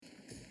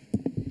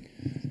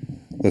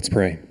Let's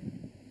pray.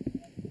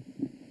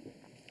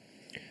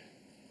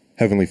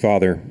 Heavenly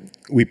Father,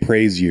 we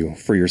praise you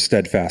for your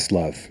steadfast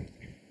love.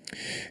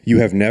 You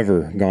have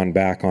never gone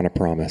back on a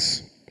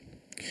promise.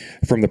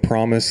 From the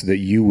promise that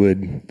you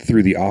would,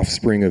 through the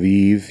offspring of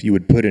Eve, you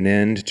would put an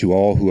end to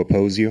all who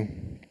oppose you,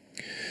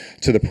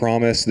 to the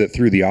promise that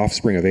through the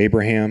offspring of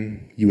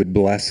Abraham, you would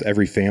bless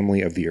every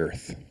family of the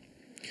earth,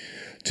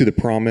 to the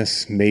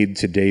promise made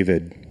to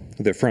David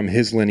that from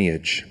his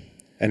lineage,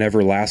 an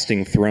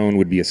everlasting throne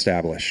would be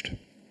established.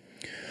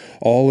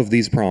 All of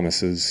these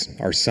promises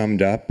are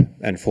summed up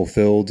and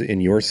fulfilled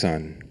in your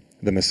Son,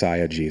 the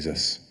Messiah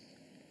Jesus.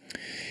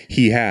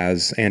 He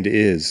has and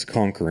is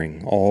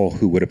conquering all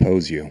who would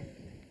oppose you.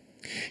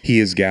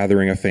 He is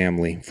gathering a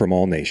family from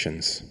all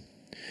nations,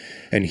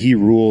 and he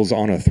rules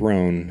on a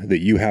throne that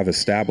you have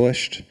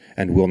established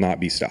and will not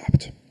be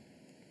stopped.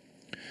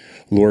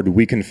 Lord,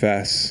 we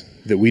confess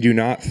that we do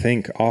not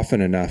think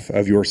often enough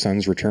of your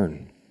Son's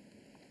return.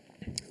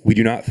 We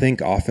do not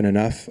think often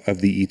enough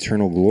of the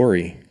eternal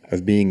glory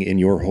of being in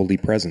your holy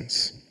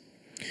presence.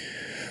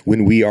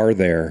 When we are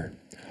there,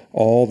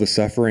 all the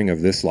suffering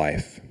of this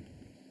life,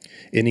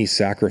 any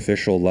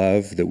sacrificial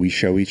love that we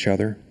show each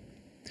other,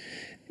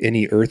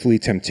 any earthly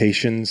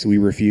temptations we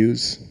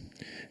refuse,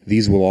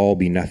 these will all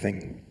be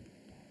nothing.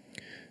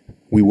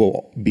 We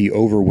will be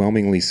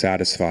overwhelmingly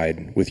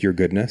satisfied with your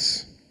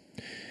goodness,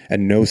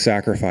 and no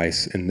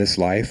sacrifice in this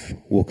life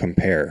will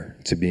compare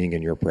to being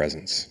in your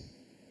presence.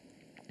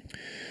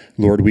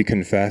 Lord, we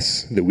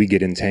confess that we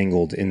get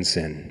entangled in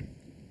sin.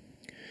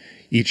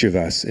 Each of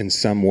us in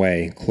some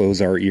way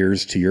close our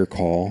ears to your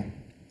call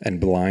and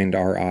blind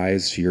our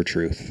eyes to your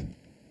truth.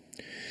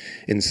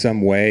 In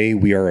some way,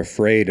 we are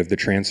afraid of the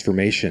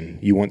transformation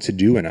you want to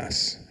do in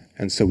us,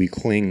 and so we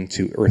cling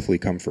to earthly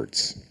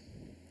comforts.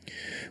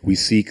 We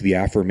seek the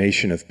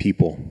affirmation of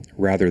people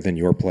rather than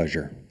your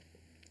pleasure.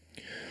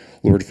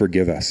 Lord,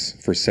 forgive us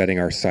for setting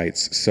our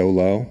sights so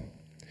low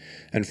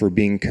and for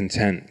being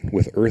content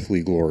with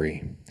earthly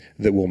glory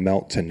that will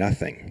melt to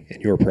nothing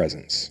in your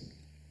presence.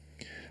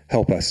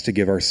 Help us to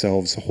give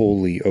ourselves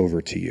wholly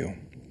over to you.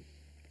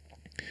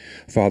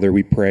 Father,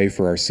 we pray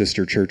for our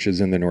sister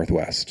churches in the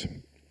Northwest,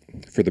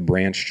 for the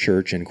Branch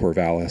Church in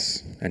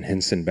Corvallis and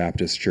Hinson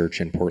Baptist Church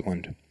in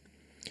Portland.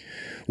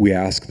 We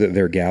ask that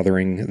their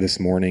gathering this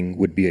morning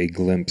would be a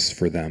glimpse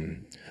for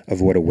them of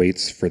what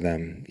awaits for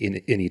them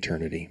in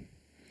eternity.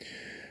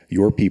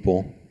 Your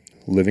people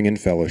living in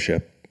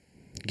fellowship,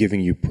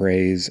 giving you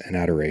praise and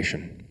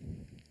adoration.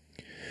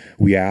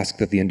 We ask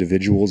that the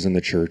individuals in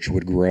the church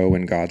would grow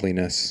in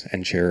godliness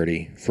and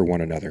charity for one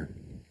another.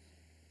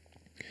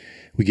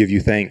 We give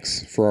you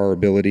thanks for our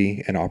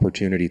ability and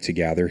opportunity to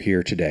gather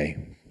here today,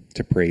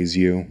 to praise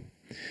you,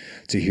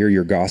 to hear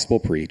your gospel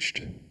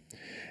preached,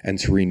 and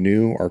to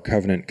renew our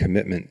covenant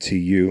commitment to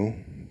you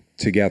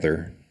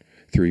together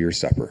through your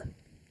supper.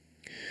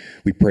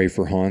 We pray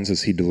for Hans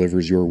as he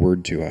delivers your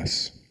word to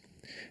us.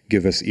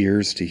 Give us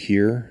ears to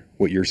hear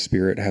what your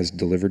Spirit has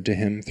delivered to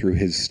him through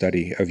his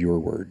study of your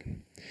word.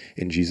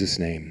 In Jesus'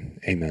 name,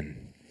 amen.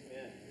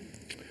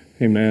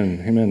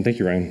 Amen. Amen. Thank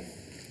you, Ryan.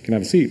 You can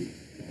have a seat.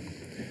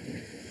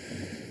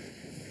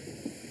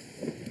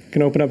 You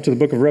can open up to the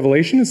book of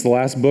Revelation. It's the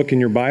last book in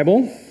your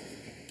Bible.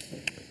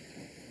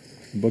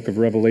 The book of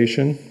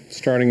Revelation,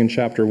 starting in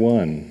chapter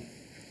 1.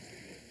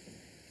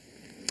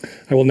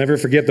 I will never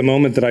forget the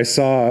moment that I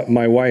saw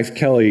my wife,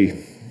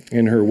 Kelly,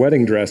 in her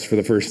wedding dress for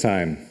the first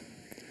time.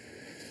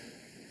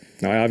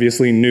 Now, I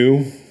obviously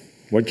knew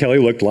what Kelly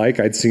looked like.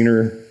 I'd seen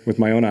her with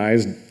my own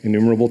eyes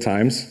innumerable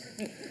times.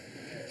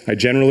 I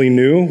generally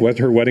knew what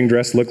her wedding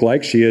dress looked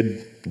like. She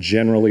had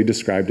generally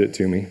described it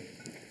to me.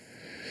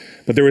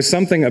 But there was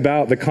something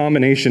about the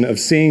combination of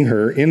seeing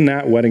her in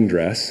that wedding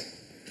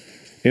dress,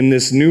 in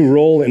this new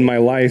role in my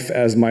life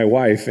as my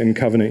wife in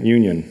covenant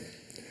union,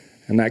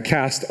 and that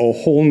cast a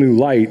whole new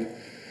light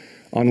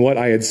on what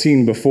I had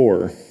seen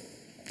before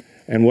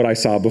and what I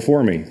saw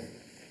before me.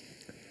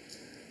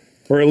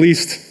 Or at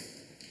least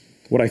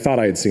what I thought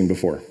I had seen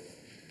before.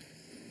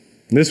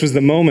 And this was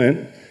the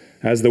moment,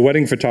 as the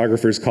wedding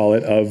photographers call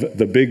it, of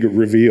the big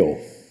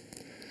reveal.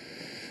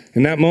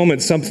 In that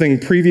moment, something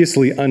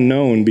previously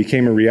unknown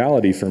became a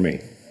reality for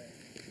me.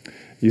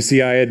 You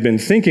see, I had been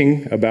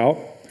thinking about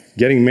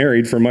getting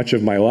married for much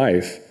of my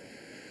life.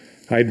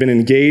 I had been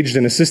engaged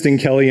and assisting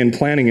Kelly in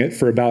planning it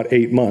for about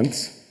 8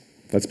 months.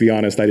 Let's be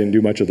honest, I didn't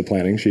do much of the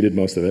planning. She did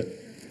most of it.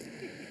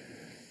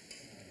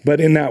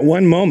 But in that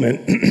one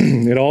moment,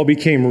 it all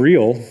became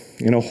real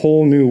in a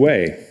whole new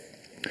way.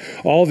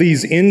 All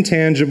these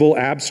intangible,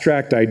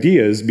 abstract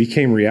ideas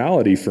became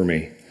reality for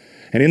me.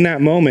 And in that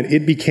moment,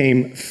 it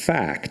became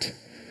fact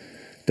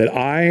that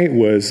I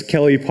was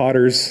Kelly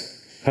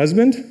Potter's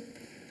husband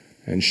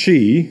and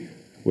she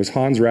was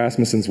Hans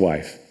Rasmussen's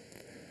wife.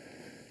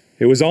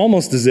 It was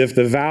almost as if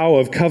the vow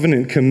of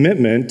covenant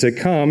commitment to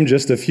come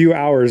just a few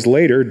hours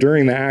later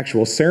during the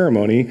actual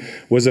ceremony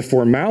was a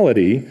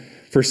formality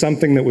for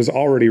something that was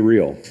already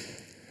real.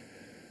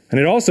 And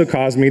it also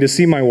caused me to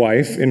see my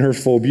wife in her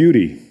full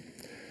beauty.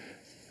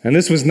 And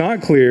this was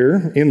not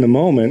clear in the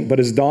moment, but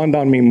has dawned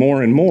on me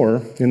more and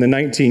more in the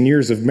 19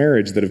 years of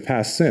marriage that have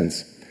passed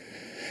since.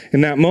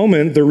 In that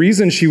moment, the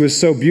reason she was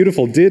so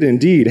beautiful did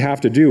indeed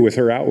have to do with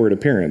her outward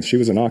appearance. She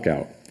was a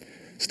knockout,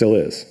 still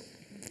is.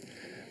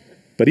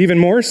 But even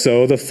more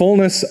so, the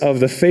fullness of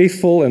the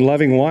faithful and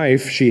loving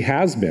wife she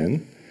has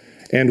been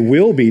and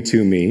will be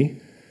to me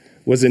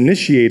was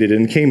initiated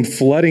and came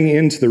flooding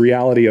into the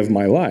reality of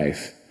my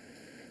life.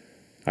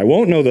 I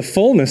won't know the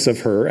fullness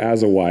of her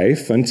as a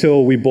wife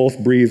until we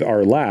both breathe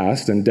our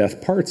last and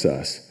death parts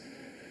us.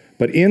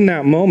 But in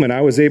that moment,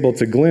 I was able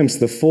to glimpse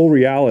the full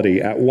reality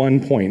at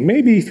one point,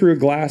 maybe through a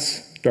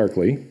glass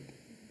darkly,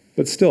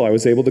 but still I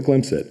was able to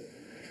glimpse it.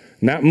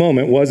 And that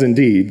moment was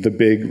indeed the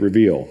big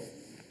reveal.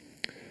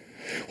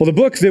 Well, the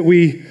book that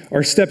we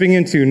are stepping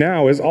into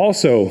now is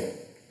also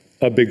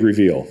a big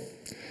reveal,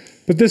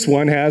 but this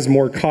one has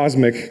more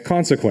cosmic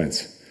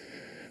consequence.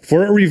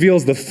 For it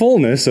reveals the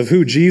fullness of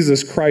who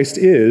Jesus Christ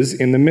is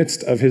in the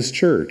midst of his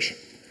church,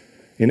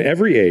 in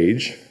every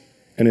age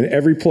and in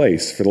every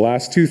place for the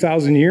last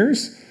 2,000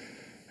 years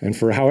and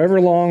for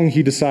however long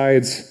he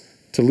decides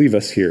to leave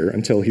us here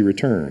until he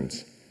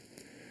returns.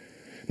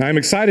 Now, I'm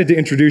excited to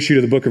introduce you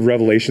to the book of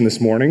Revelation this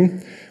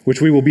morning,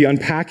 which we will be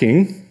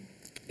unpacking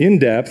in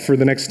depth for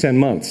the next 10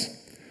 months.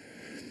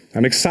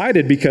 I'm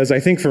excited because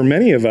I think for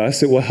many of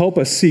us, it will help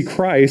us see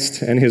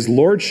Christ and his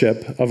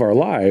lordship of our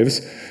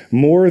lives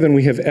more than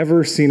we have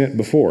ever seen it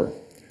before.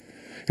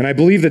 And I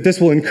believe that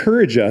this will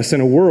encourage us in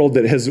a world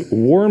that has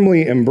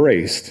warmly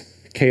embraced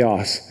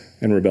chaos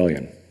and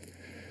rebellion.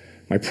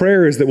 My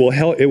prayer is that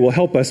it will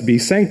help us be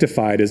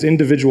sanctified as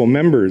individual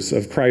members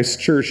of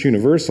Christ's Church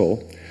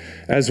Universal,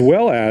 as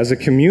well as a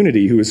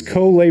community who is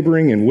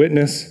co-laboring in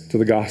witness to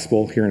the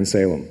gospel here in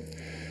Salem.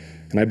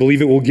 And I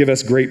believe it will give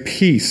us great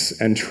peace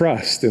and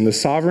trust in the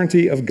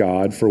sovereignty of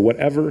God for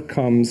whatever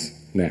comes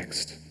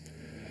next.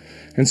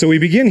 And so we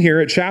begin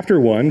here at chapter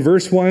 1,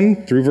 verse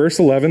 1 through verse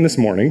 11 this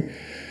morning,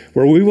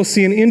 where we will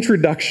see an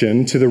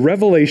introduction to the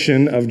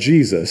revelation of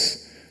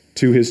Jesus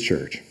to his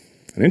church.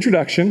 An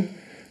introduction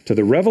to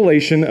the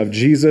revelation of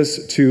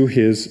Jesus to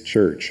his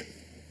church.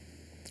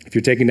 If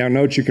you're taking down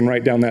notes, you can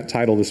write down that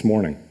title this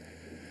morning.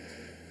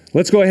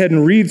 Let's go ahead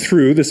and read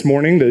through this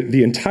morning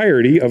the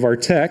entirety of our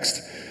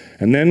text,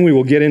 and then we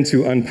will get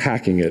into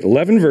unpacking it.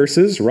 11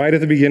 verses right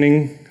at the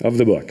beginning of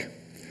the book.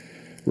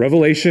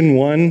 Revelation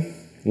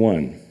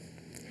 1:1.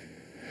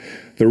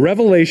 The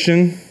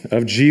revelation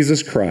of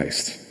Jesus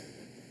Christ,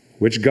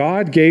 which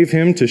God gave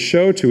him to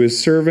show to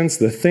his servants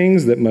the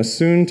things that must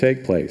soon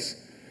take place.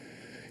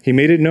 He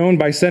made it known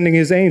by sending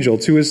his angel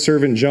to his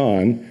servant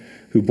John,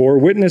 who bore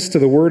witness to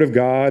the word of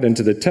God and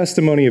to the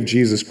testimony of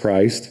Jesus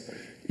Christ,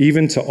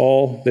 even to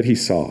all that he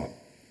saw.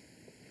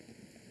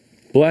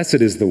 Blessed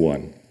is the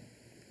one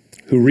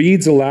who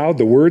reads aloud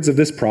the words of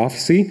this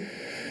prophecy,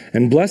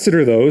 and blessed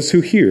are those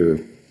who hear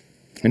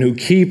and who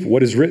keep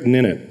what is written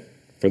in it,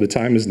 for the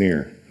time is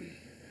near.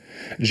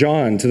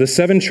 John, to the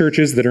 7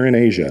 churches that are in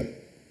Asia,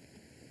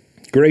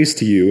 grace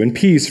to you and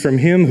peace from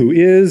him who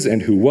is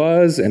and who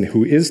was and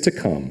who is to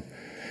come,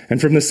 and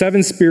from the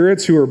 7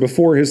 spirits who are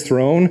before his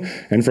throne,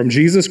 and from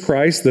Jesus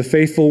Christ, the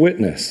faithful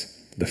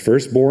witness, the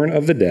firstborn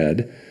of the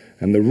dead,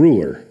 and the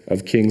ruler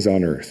of kings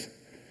on earth.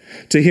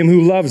 To him who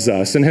loves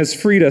us and has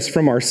freed us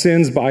from our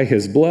sins by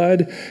his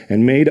blood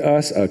and made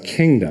us a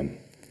kingdom,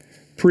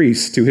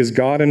 priests to his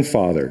God and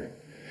Father,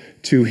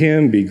 to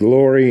him be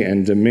glory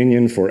and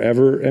dominion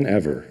forever and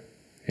ever.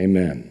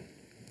 Amen.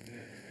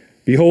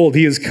 Behold,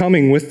 he is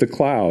coming with the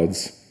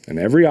clouds, and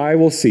every eye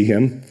will see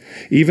him,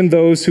 even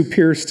those who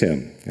pierced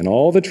him, and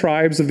all the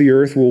tribes of the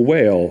earth will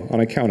wail on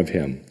account of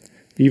him.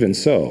 Even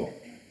so,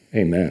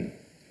 amen.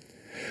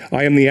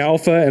 I am the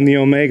Alpha and the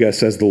Omega,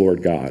 says the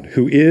Lord God,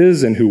 who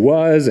is and who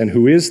was and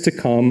who is to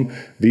come,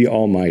 the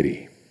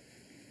Almighty.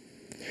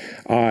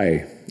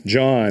 I,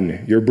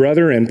 John, your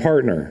brother and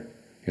partner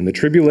in the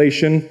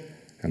tribulation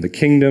and the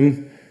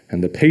kingdom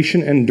and the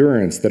patient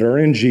endurance that are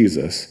in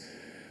Jesus,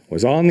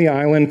 was on the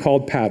island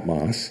called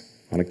Patmos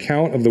on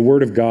account of the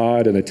word of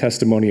God and the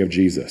testimony of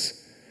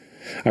Jesus.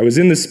 I was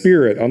in the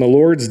Spirit on the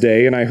Lord's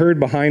day, and I heard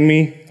behind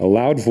me a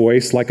loud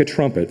voice like a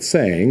trumpet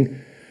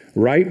saying,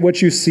 write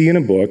what you see in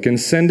a book and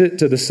send it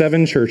to the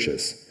 7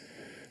 churches,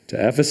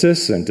 to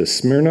Ephesus and to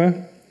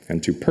Smyrna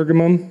and to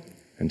Pergamum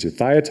and to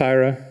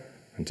Thyatira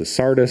and to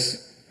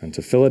Sardis and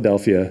to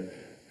Philadelphia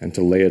and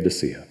to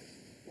Laodicea.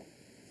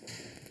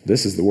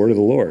 This is the word of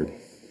the Lord.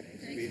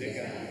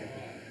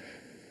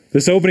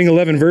 This opening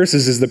 11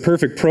 verses is the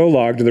perfect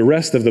prologue to the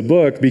rest of the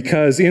book,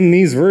 because in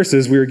these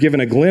verses we are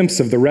given a glimpse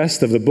of the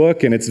rest of the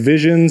book and its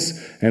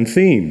visions and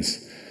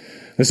themes.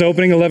 This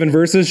opening 11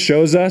 verses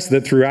shows us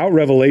that throughout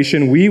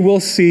Revelation we will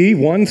see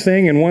one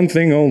thing and one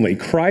thing only: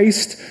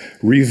 Christ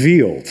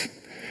revealed,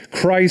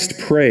 Christ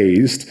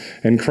praised,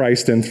 and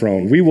Christ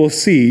enthroned. We will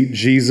see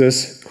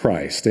Jesus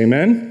Christ.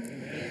 Amen?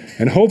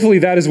 And hopefully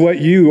that is what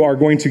you are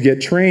going to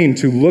get trained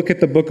to look at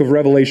the book of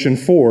Revelation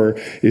for,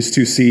 is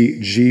to see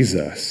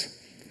Jesus.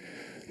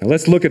 Now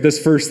let's look at this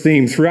first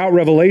theme. Throughout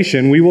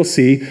Revelation, we will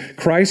see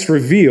Christ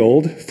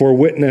revealed for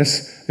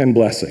witness and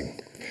blessing.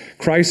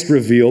 Christ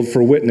revealed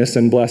for witness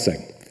and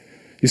blessing.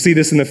 You see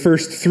this in the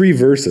first 3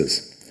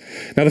 verses.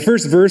 Now, the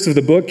first verse of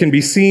the book can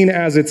be seen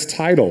as its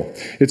title.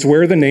 It's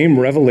where the name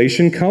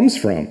Revelation comes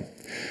from.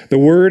 The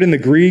word in the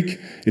Greek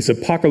is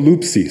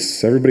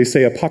apokalypsis. Everybody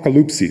say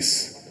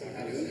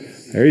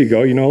apokalypsis. There you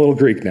go. You know a little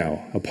Greek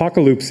now.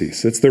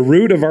 Apokalypsis. It's the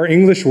root of our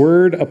English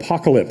word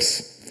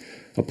apocalypse.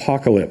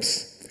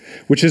 Apocalypse,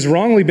 which has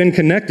wrongly been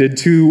connected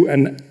to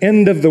an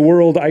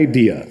end-of-the-world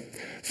idea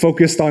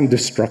focused on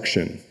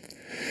destruction.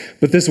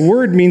 But this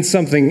word means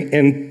something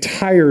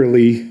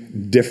entirely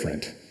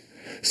different.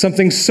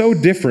 Something so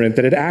different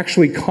that it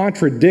actually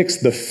contradicts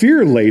the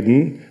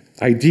fear-laden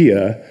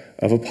idea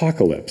of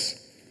apocalypse.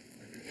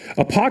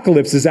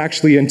 Apocalypse is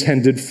actually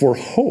intended for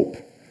hope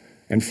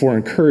and for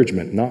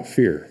encouragement, not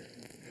fear.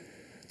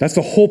 That's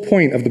the whole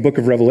point of the book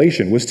of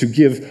Revelation, was to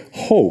give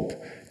hope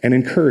and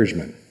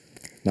encouragement,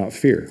 not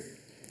fear.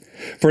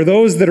 For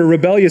those that are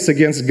rebellious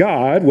against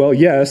God, well,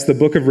 yes, the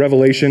book of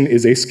Revelation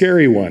is a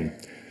scary one,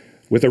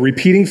 with a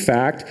repeating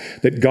fact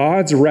that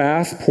God's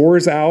wrath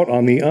pours out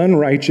on the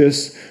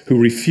unrighteous who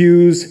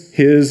refuse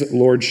his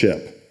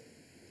lordship.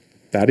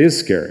 That is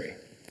scary.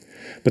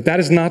 But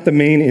that is not the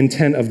main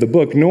intent of the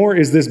book, nor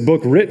is this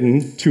book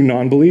written to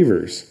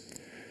non-believers.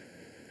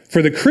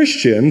 For the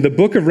Christian, the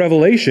book of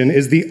Revelation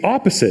is the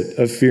opposite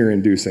of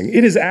fear-inducing.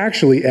 It is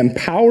actually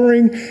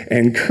empowering,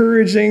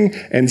 encouraging,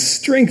 and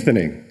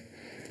strengthening,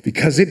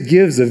 because it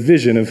gives a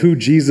vision of who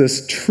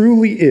Jesus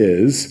truly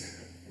is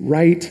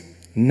right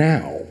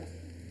now.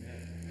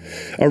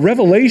 A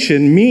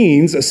revelation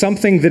means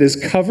something that is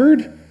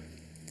covered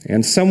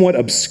and somewhat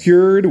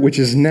obscured, which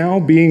is now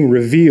being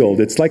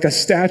revealed. It's like a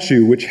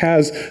statue which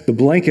has the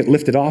blanket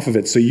lifted off of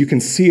it so you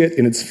can see it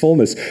in its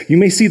fullness. You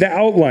may see the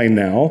outline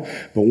now,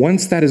 but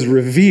once that is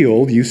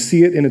revealed, you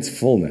see it in its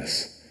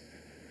fullness.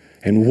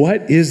 And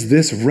what is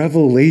this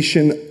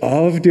revelation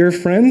of, dear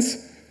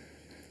friends?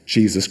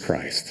 Jesus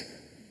Christ.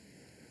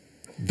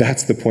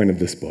 That's the point of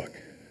this book.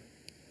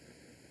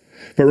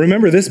 But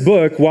remember, this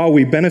book, while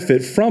we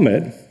benefit from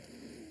it,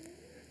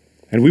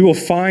 and we will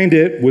find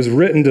it was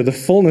written to the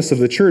fullness of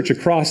the church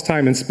across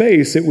time and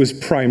space, it was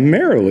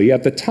primarily,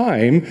 at the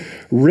time,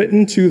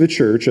 written to the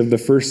church of the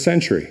first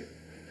century.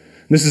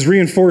 This is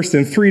reinforced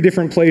in 3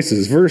 different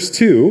places. Verse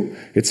 2,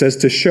 it says,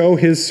 to show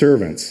his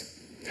servants.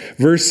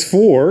 Verse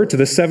 4, to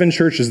the 7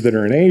 churches that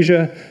are in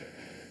Asia.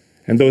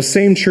 And those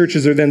same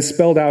churches are then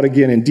spelled out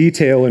again in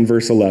detail in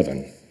verse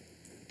 11.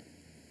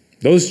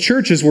 Those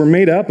churches were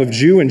made up of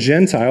Jew and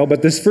Gentile,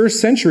 but this first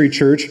century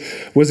church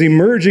was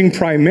emerging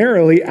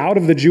primarily out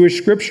of the Jewish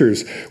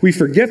scriptures. We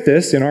forget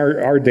this in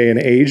our day and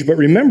age, but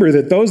remember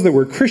that those that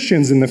were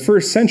Christians in the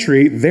first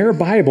century, their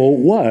Bible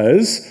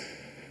was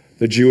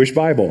the Jewish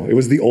Bible. It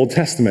was the Old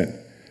Testament.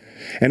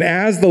 And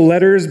as the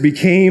letters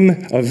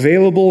became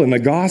available and the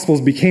Gospels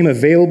became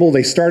available,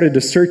 they started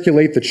to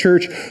circulate the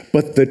church,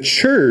 but the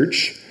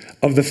church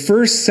of the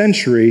first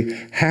century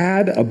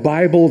had a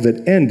Bible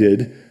that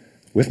ended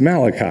with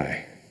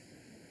Malachi.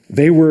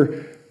 They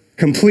were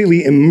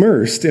completely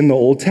immersed in the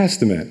Old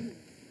Testament.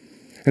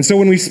 And so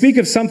when we speak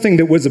of something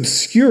that was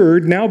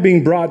obscured now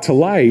being brought to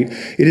light,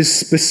 it is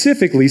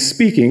specifically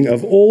speaking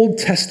of Old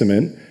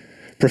Testament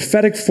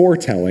prophetic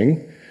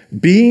foretelling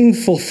being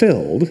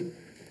fulfilled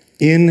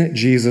in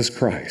Jesus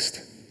Christ.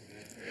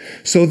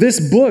 So this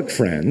book,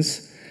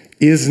 friends,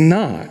 is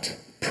not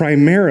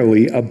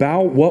primarily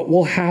about what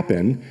will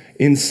happen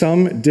in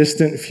some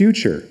distant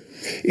future.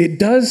 It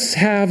does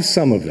have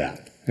some of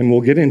that, and we'll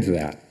get into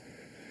that.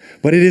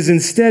 But it is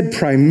instead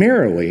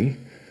primarily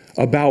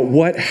about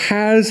what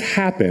has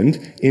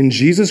happened in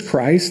Jesus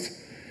Christ,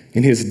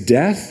 in his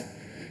death,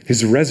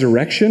 his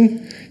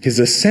resurrection, his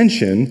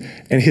ascension,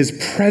 and his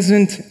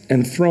present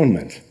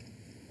enthronement.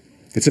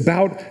 It's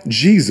about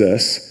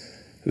Jesus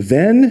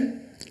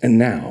then and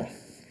now.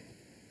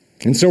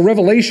 And so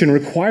Revelation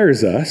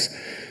requires us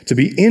to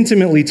be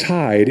intimately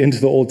tied into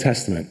the Old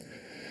Testament,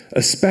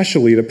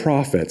 especially the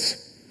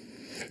prophets.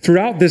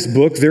 Throughout this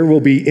book, there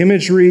will be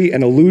imagery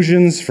and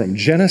allusions from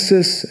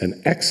Genesis and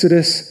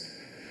Exodus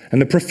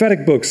and the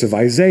prophetic books of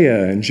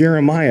Isaiah and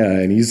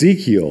Jeremiah and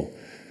Ezekiel,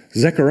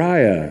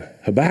 Zechariah,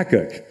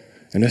 Habakkuk,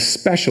 and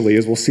especially,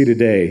 as we'll see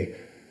today,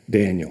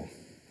 Daniel.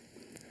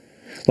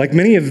 Like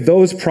many of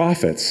those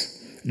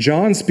prophets,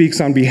 John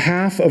speaks on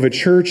behalf of a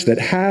church that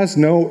has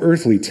no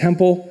earthly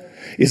temple,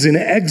 is in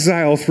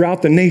exile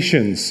throughout the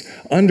nations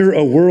under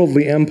a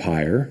worldly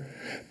empire,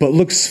 but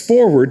looks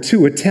forward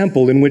to a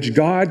temple in which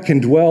God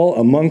can dwell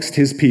amongst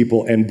his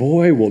people. And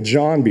boy, will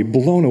John be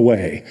blown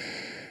away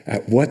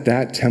at what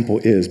that temple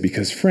is,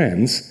 because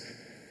friends,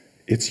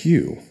 it's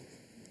you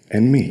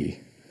and me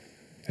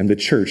and the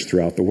church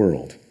throughout the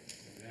world.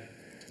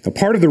 Now,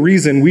 part of the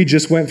reason we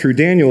just went through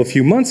Daniel a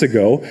few months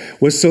ago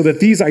was so that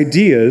these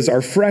ideas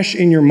are fresh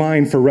in your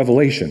mind for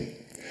Revelation.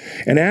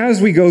 And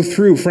as we go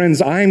through,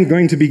 friends, I'm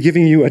going to be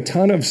giving you a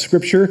ton of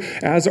scripture,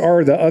 as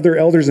are the other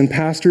elders and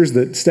pastors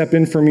that step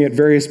in for me at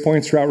various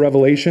points throughout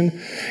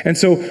Revelation. And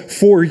so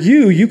for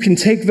you, you can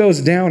take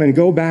those down and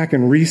go back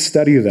and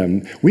restudy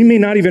them. We may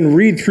not even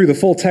read through the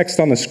full text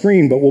on the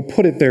screen, but we'll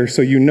put it there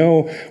so you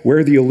know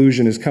where the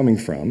allusion is coming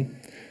from,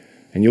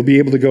 and you'll be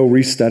able to go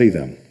restudy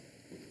them.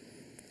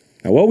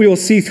 Now, what we will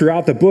see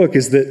throughout the book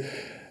is that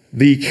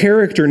the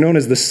character known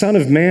as the Son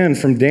of Man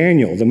from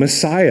Daniel, the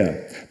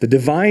Messiah, the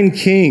divine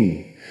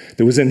king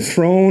that was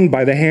enthroned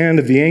by the hand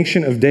of the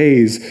Ancient of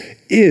Days,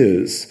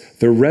 is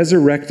the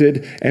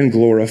resurrected and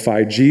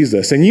glorified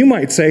Jesus. And you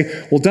might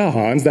say, well, duh,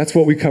 Hans, that's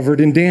what we covered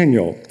in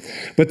Daniel.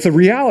 But the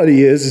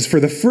reality is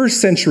for the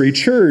first century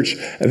church,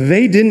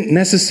 they didn't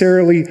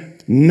necessarily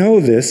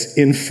know this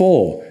in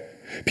full.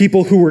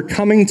 People who were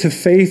coming to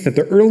faith at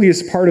the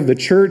earliest part of the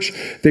church,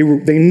 they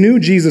knew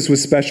Jesus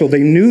was special.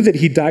 They knew that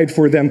he died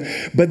for them,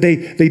 but they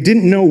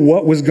didn't know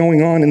what was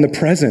going on in the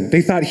present.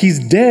 They thought, he's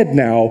dead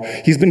now.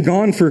 He's been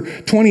gone for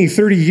 20,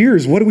 30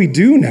 years. What do we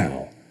do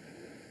now?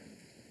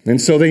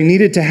 And so they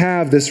needed to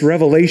have this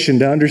revelation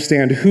to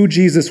understand who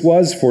Jesus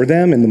was for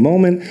them in the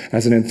moment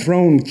as an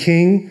enthroned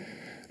king,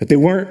 that they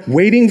weren't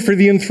waiting for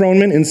the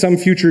enthronement in some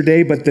future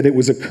day, but that it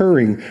was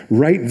occurring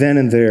right then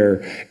and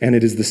there, and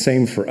it is the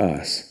same for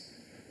us.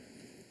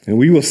 And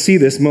we will see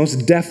this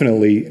most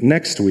definitely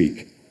next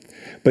week.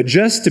 But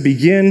just to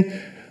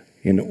begin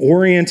in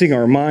orienting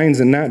our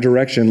minds in that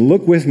direction,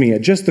 look with me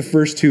at just the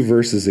first two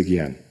verses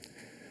again.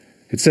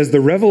 It says,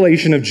 the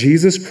revelation of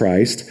Jesus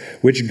Christ,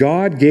 which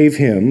God gave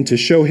him to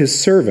show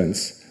his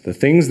servants the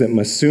things that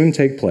must soon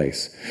take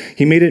place.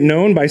 He made it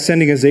known by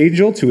sending his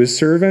angel to his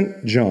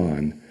servant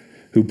John,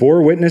 who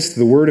bore witness to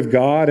the word of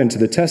God and to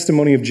the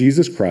testimony of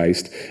Jesus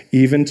Christ,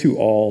 even to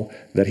all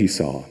that he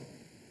saw.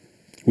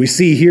 We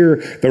see here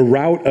the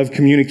route of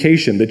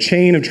communication, the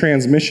chain of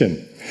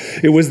transmission.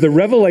 It was the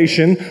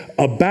revelation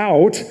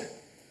about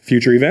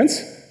future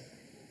events.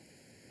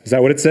 Is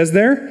that what it says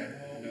there?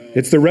 No.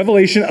 It's the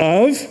revelation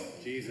of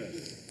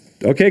Jesus.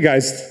 Okay,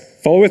 guys,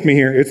 follow with me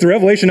here. It's the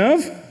revelation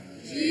of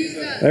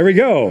Jesus. There we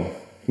go.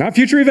 Not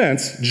future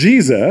events,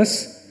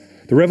 Jesus.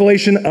 The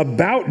revelation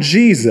about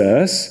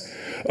Jesus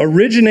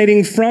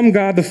originating from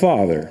God the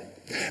Father.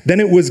 Then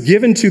it was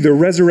given to the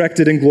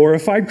resurrected and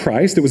glorified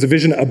Christ. It was a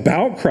vision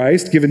about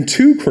Christ, given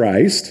to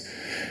Christ.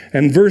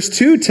 And verse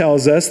 2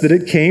 tells us that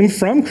it came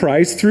from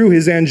Christ through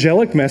his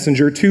angelic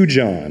messenger to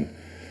John.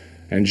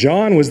 And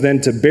John was then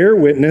to bear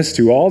witness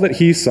to all that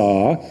he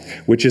saw,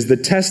 which is the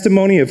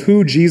testimony of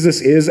who Jesus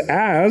is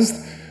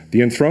as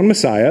the enthroned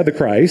Messiah, the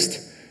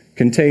Christ,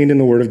 contained in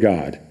the Word of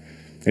God.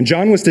 And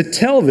John was to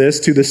tell this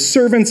to the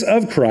servants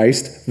of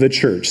Christ, the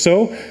church.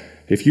 So,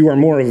 if you are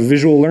more of a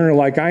visual learner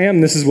like I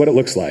am, this is what it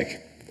looks like.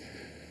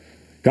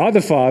 God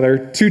the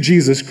Father to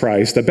Jesus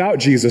Christ, about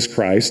Jesus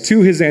Christ,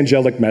 to his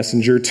angelic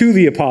messenger, to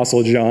the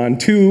Apostle John,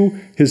 to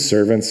his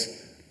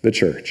servants, the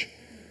church.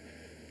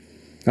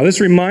 Now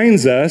this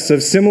reminds us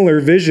of similar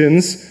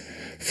visions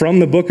from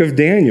the book of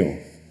Daniel.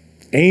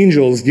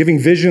 Angels giving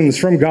visions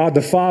from God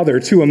the Father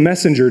to a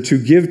messenger to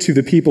give to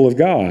the people of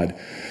God.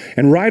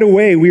 And right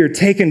away, we are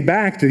taken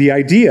back to the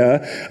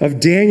idea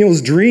of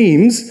Daniel's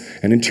dreams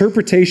and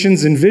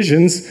interpretations and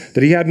visions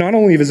that he had not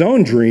only of his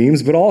own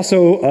dreams, but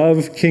also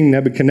of King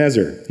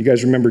Nebuchadnezzar. You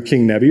guys remember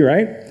King Nebi,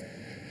 right?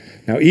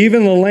 Now,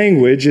 even the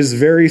language is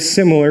very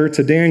similar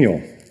to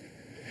Daniel.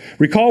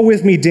 Recall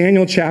with me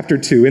Daniel chapter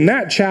 2. In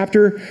that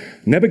chapter,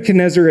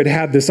 Nebuchadnezzar had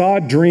had this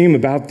odd dream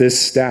about this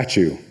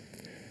statue.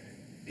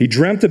 He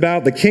dreamt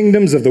about the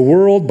kingdoms of the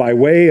world by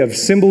way of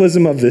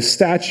symbolism of this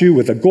statue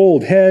with a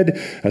gold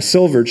head, a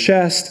silver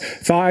chest,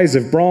 thighs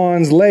of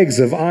bronze, legs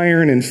of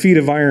iron, and feet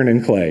of iron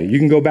and clay. You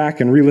can go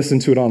back and re-listen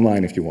to it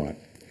online if you want.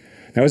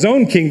 Now his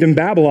own kingdom,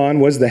 Babylon,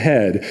 was the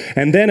head,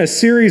 and then a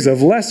series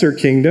of lesser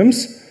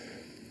kingdoms,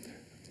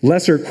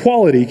 lesser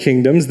quality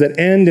kingdoms that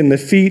end in the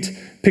feet,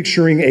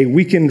 picturing a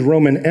weakened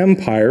Roman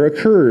Empire,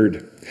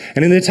 occurred.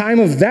 And in the time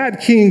of that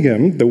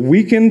kingdom, the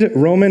weakened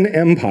Roman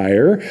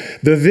Empire,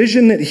 the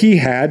vision that he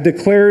had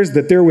declares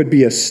that there would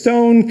be a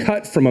stone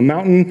cut from a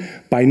mountain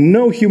by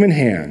no human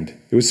hand.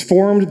 It was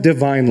formed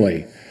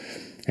divinely.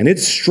 And it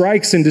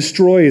strikes and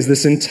destroys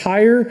this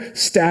entire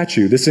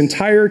statue, this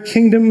entire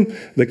kingdom,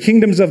 the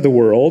kingdoms of the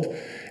world.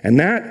 And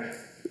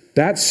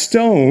that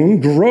stone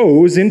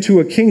grows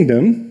into a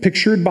kingdom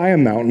pictured by a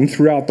mountain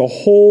throughout the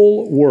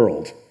whole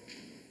world.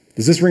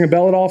 Does this ring a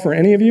bell at all for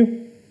any of you?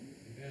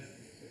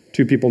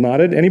 Two people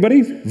nodded.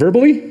 Anybody?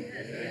 Verbally?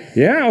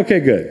 Yeah?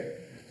 Okay, good.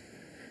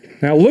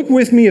 Now look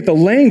with me at the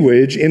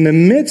language in the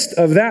midst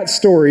of that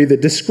story that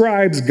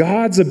describes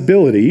God's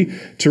ability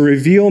to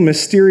reveal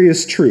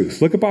mysterious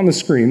truth. Look up on the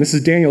screen. This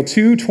is Daniel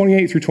 2,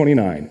 28 through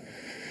 29.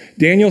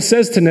 Daniel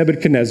says to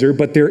Nebuchadnezzar,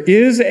 "But there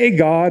is a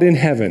God in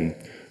heaven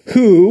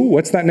who,"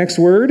 what's that next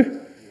word?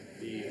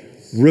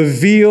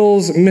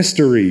 Reveals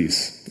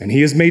mysteries. And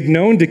he has made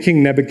known to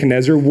King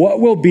Nebuchadnezzar what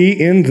will be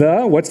in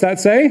the, what's that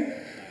say?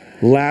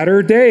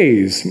 Latter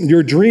days.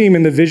 Your dream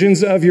and the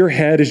visions of your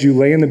head as you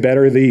lay in the bed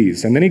are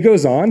these. And then he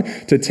goes on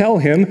to tell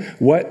him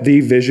what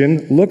the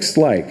vision looks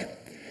like.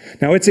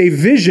 Now, it's a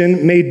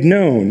vision made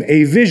known,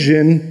 a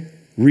vision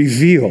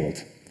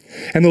revealed.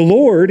 And the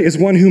Lord is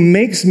one who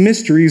makes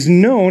mysteries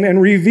known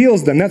and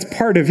reveals them. That's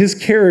part of his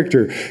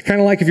character. Kind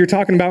of like if you're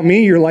talking about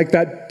me, you're like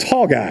that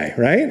tall guy,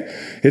 right?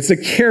 It's a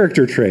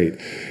character trait.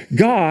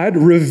 God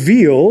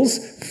reveals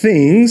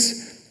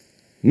things,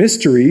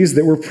 mysteries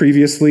that were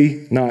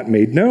previously not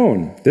made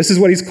known. This is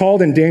what he's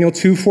called in Daniel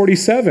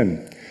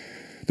 2:47.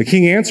 The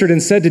king answered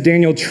and said to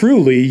Daniel,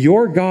 "Truly,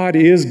 your God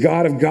is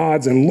God of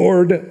gods and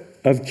Lord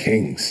of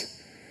kings,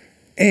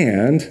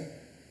 and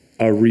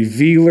a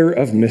revealer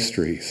of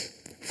mysteries.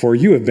 For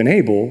you have been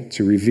able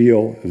to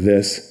reveal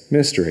this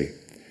mystery."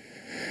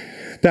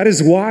 That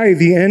is why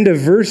the end of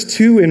verse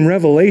 2 in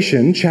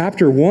Revelation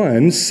chapter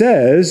 1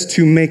 says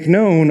to make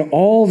known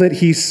all that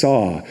he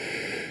saw.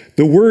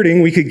 The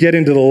wording, we could get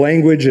into the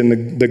language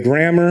and the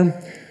grammar.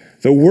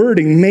 The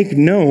wording, make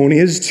known,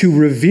 is to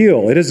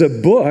reveal. It is a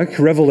book,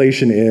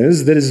 Revelation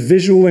is, that is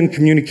visual in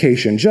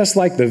communication, just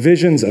like the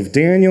visions of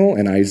Daniel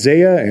and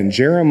Isaiah and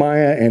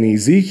Jeremiah and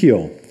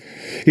Ezekiel.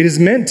 It is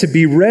meant to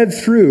be read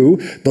through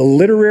the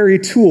literary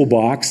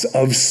toolbox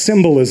of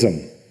symbolism,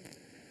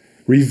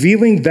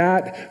 revealing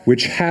that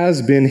which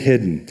has been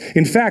hidden.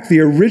 In fact, the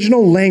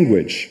original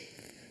language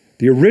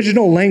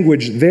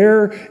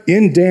there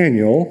in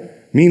Daniel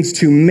means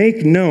to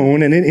make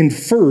known, and it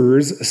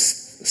infers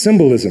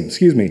symbolism.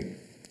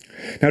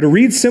 Now, to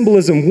read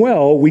symbolism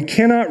well, we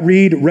cannot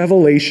read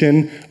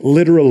Revelation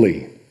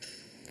literally.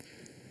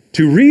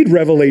 To read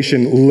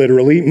Revelation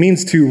literally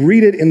means to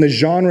read it in the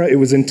genre it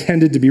was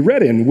intended to be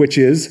read in, which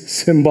is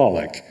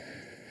symbolic.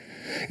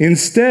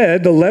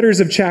 Instead, the letters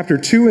of chapter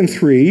 2 and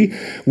 3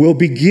 will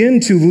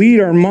begin to lead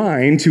our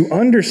mind to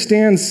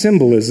understand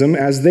symbolism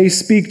as they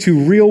speak to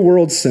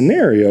real-world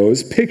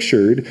scenarios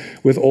pictured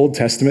with Old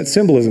Testament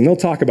symbolism. They'll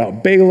talk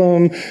about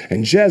Balaam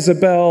and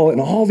Jezebel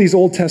and all these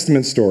Old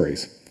Testament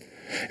stories.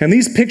 And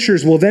these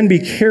pictures will then be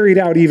carried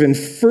out even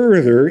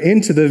further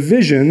into the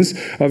visions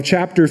of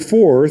chapter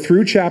 4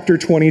 through chapter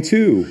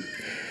 22.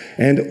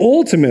 And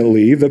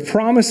ultimately, the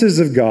promises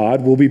of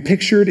God will be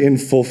pictured in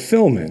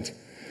fulfillment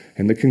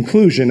in the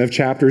conclusion of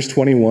chapters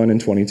 21 and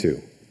 22.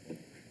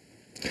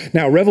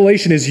 Now,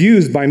 Revelation is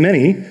used by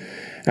many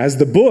as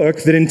the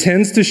book that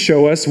intends to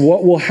show us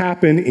what will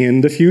happen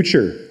in the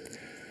future,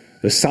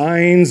 the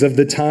signs of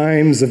the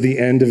times of the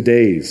end of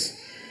days.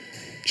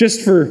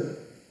 Just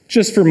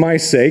for my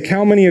sake,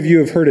 how many of you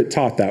have heard it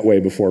taught that way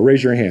before?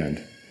 Raise your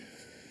hand.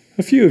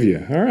 A few of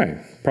you. All right.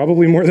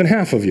 Probably more than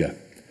half of you.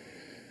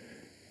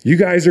 You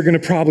guys are going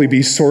to probably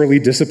be sorely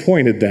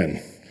disappointed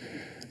then,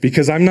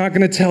 because I'm not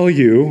going to tell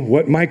you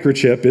what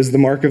microchip is the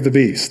mark of the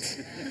beast,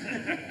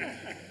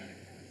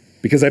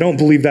 because I don't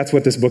believe that's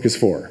what this book is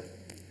for.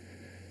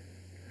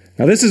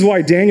 Now, this is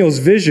why Daniel's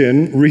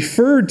vision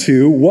referred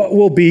to what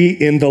will be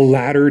in the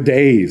latter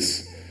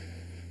days.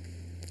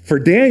 For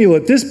Daniel,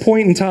 at his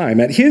point in time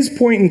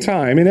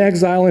in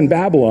exile in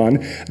Babylon,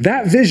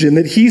 that vision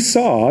that he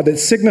saw that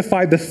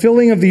signified the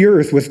filling of the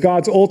earth with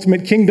God's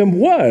ultimate kingdom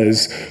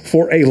was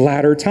for a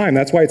latter time.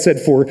 That's why it said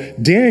for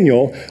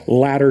Daniel,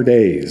 latter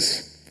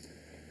days.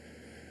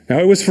 Now,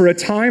 it was for a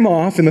time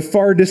off in the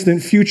far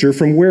distant future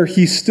from where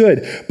he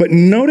stood. But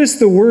notice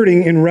the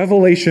wording in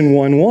Revelation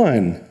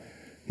 1:1.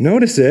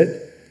 Notice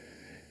it.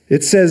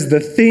 It says,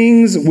 the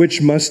things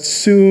which must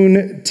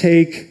soon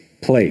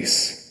take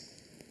place.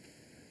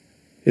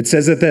 It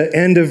says at the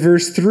end of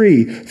verse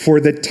 3,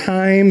 for the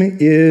time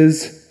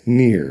is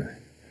near.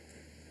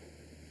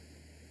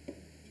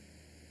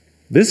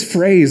 This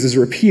phrase is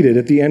repeated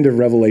at the end of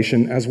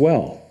Revelation as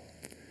well.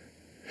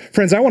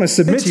 Friends, I want to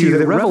submit to you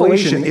that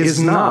Revelation is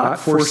not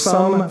for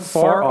some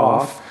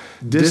far-off,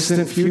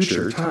 distant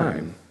future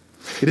time.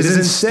 It is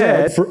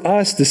instead for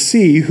us to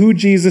see who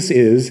Jesus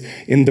is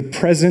in the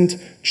present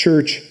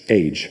church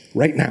age,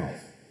 right now.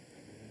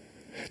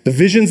 The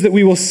visions that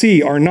we will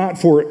see are not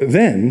for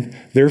then,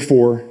 they're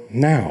for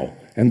now,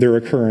 and they're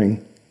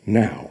occurring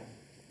now.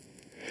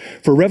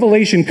 For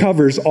Revelation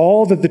covers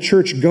all that the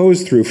church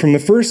goes through from the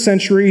first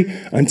century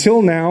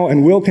until now,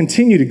 and will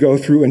continue to go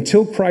through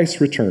until Christ's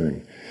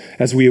return,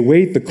 as we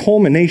await the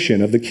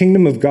culmination of the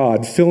kingdom of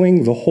God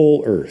filling the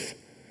whole earth.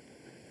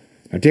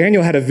 Now,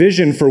 Daniel had a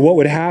vision for what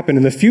would happen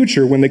in the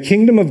future when the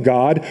kingdom of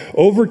God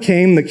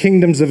overcame the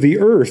kingdoms of the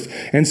earth.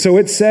 And so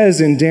it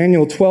says in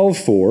Daniel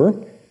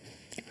 12:4,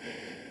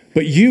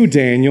 but you,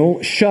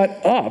 Daniel,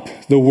 shut up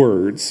the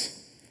words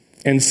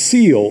and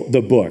seal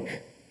the book.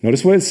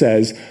 Notice what it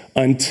says,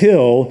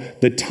 until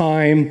the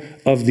time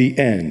of the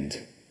end.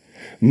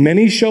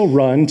 Many shall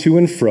run to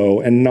and fro,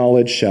 and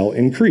knowledge shall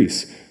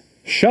increase.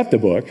 Shut the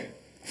book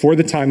for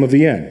the time of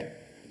the end.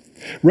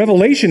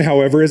 Revelation,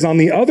 however, is on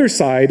the other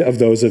side of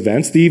those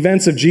events, the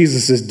events of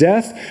Jesus'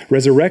 death,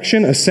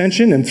 resurrection,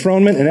 ascension,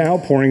 enthronement, and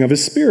outpouring of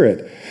his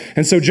Spirit.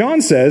 And so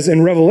John says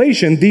in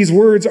Revelation, these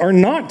words are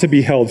not to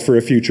be held for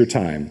a future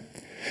time.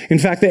 In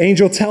fact, the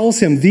angel tells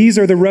him these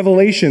are the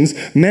revelations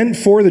meant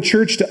for the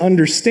church to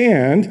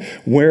understand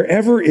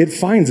wherever it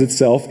finds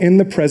itself in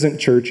the present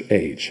church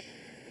age.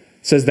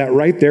 It says that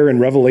right there in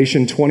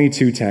Revelation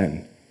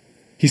 22:10.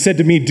 He said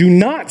to me, do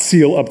not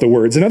seal up the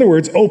words. In other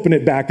words, open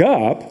it back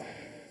up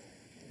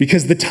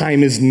because the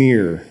time is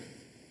near.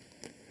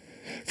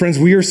 Friends,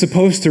 we are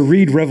supposed to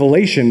read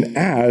Revelation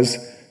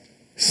as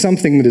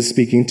something that is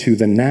speaking to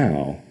the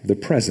now, the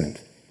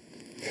present.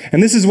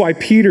 And this is why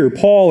Peter,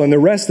 Paul, and the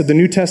rest of the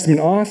New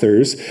Testament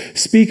authors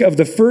speak of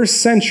the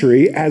first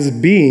century as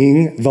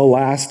being the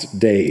last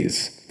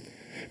days.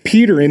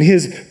 Peter, in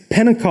his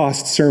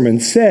Pentecost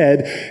sermon,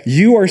 said,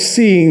 "You are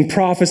seeing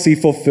prophecy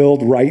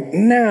fulfilled right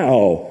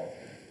now,"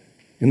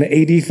 in the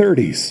AD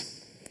 30s.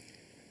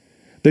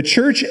 The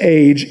church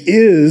age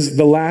is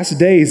the last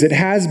days. It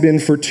has been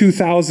for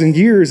 2,000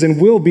 years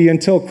and will be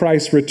until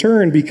Christ's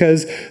return,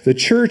 because the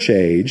church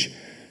age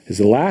is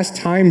the last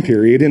time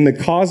period in the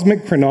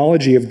cosmic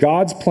chronology of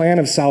God's plan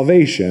of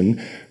salvation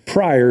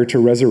prior to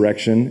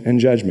resurrection and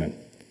judgment.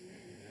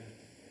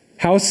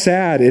 How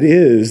sad it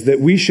is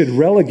that we should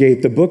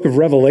relegate the book of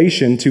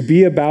Revelation to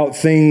be about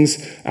things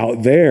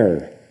out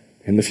there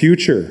in the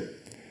future,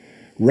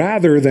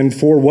 rather than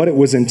for what it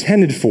was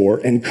intended for,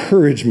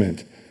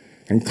 encouragement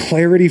and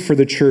clarity for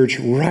the church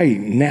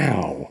right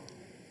now.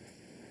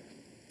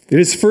 It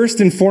is first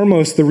and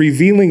foremost the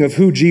revealing of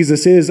who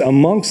Jesus is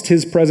amongst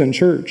his present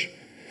church,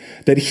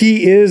 that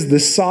he is the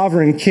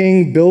sovereign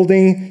king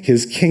building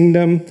his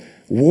kingdom,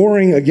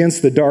 warring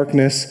against the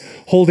darkness,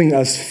 holding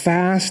us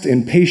fast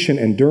in patient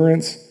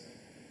endurance.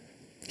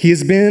 He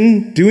has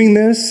been doing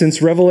this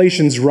since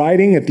Revelation's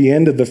writing at the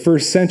end of the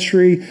first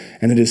century,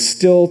 and it is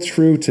still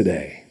true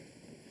today.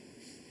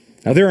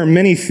 Now, there are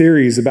many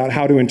theories about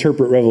how to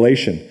interpret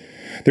Revelation.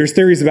 There's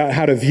theories about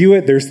how to view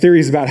it. There's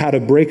theories about how to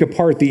break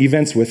apart the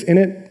events within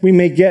it. We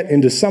may get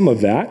into some of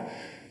that,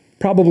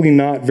 probably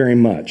not very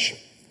much.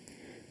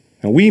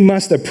 Now, we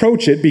must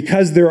approach it,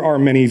 because there are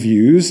many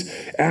views,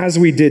 as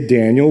we did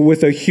Daniel,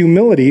 with a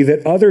humility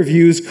that other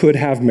views could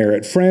have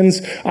merit.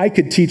 Friends, I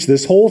could teach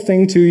this whole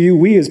thing to you.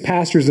 We as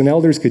pastors and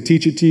elders could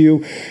teach it to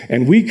you,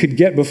 and we could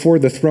get before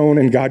the throne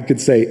and God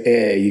could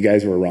say, you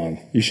guys were wrong.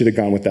 You should have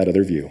gone with that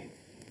other view.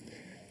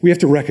 We have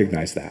to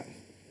recognize that.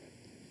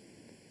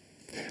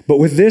 But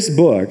with this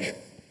book,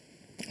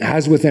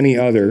 as with any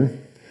other,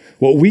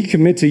 what we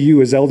commit to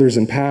you as elders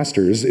and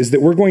pastors is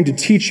that we're going to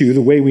teach you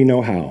the way we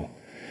know how,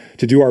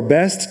 to do our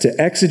best to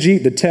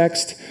exegete the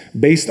text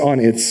based on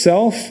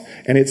itself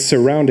and its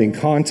surrounding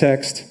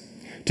context,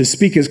 to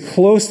speak as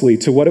closely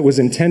to what it was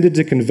intended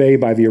to convey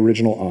by the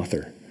original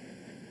author.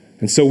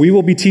 And so we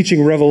will be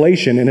teaching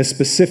Revelation in a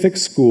specific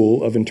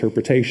school of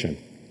interpretation.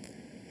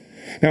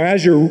 Now,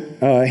 as your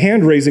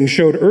hand raising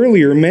showed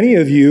earlier, many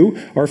of you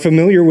are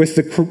familiar with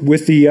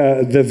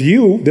the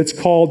view that's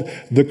called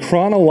the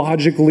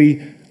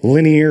chronologically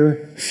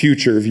linear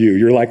future view.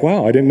 You're like,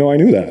 wow, I didn't know I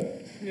knew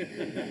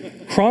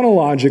that.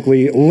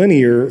 Chronologically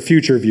linear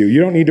future view. You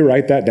don't need to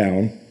write that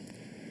down.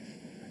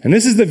 And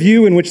this is the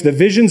view in which the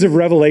visions of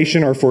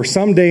Revelation are for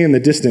someday in the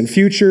distant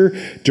future,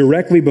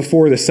 directly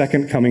before the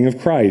second coming of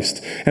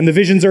Christ. And the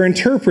visions are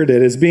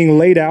interpreted as being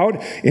laid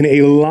out in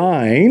a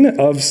line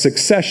of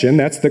succession.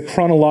 That's the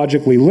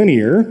chronologically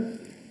linear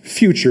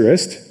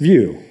futurist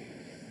view.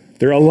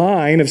 They're a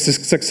line of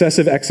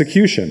successive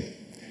execution.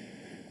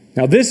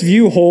 Now, this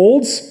view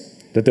holds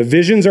that the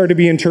visions are to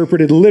be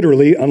interpreted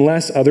literally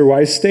unless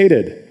otherwise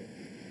stated.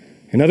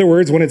 In other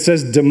words, when it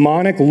says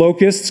demonic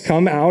locusts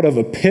come out of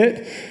a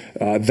pit,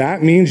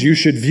 that means you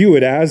should view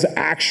it as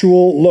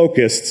actual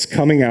locusts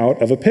coming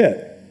out of a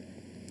pit.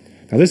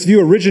 Now, this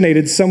view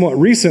originated somewhat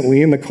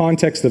recently in the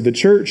context of the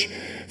church.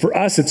 For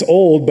us, it's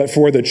old, but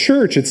for the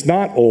church, it's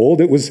not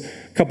old. It was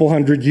a couple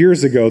hundred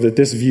years ago that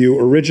this view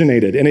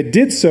originated. And it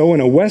did so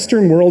in a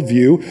Western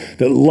worldview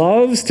that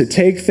loves to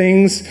take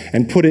things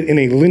and put it in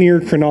a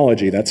linear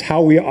chronology. That's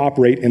how we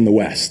operate in the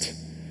West.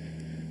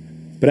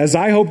 But as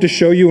I hope to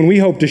show you, and we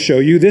hope to show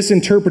you, this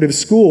interpretive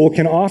school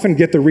can often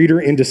get the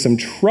reader into some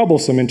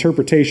troublesome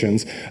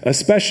interpretations,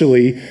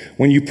 especially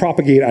when you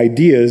propagate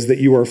ideas that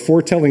you are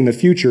foretelling the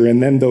future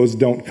and then those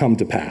don't come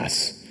to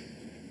pass.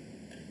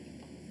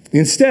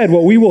 Instead,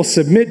 what we will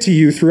submit to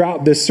you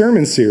throughout this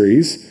sermon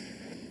series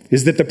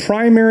is that the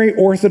primary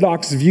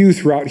orthodox view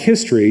throughout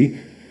history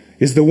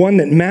is the one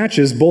that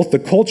matches both the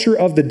culture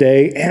of the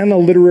day and the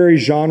literary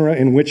genre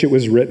in which it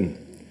was written.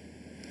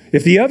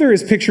 If the other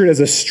is pictured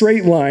as a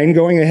straight line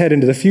going ahead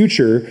into the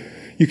future,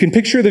 you can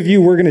picture the view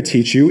we're going to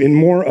teach you in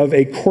more of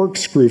a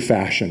corkscrew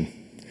fashion,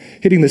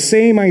 hitting the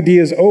same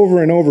ideas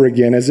over and over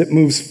again as it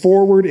moves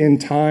forward in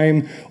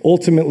time,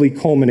 ultimately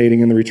culminating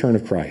in the return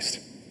of Christ.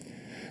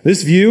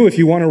 This view, if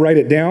you want to write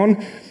it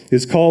down,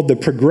 is called the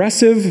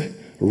progressive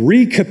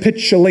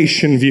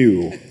recapitulation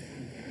view.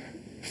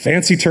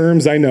 Fancy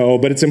terms, I know,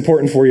 but it's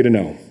important for you to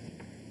know.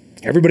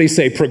 Everybody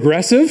say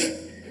progressive.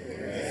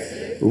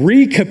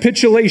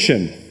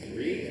 Recapitulation.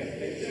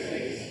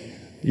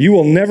 You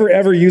will never,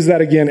 ever use that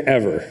again,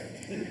 ever.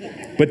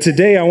 But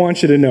today I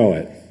want you to know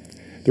it.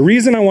 The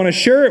reason I want to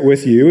share it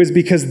with you is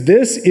because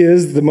this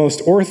is the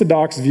most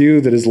orthodox view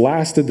that has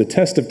lasted the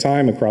test of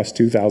time across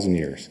 2,000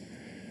 years.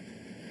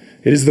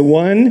 It is the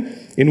one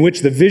in which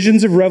the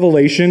visions of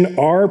Revelation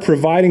are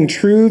providing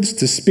truths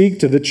to speak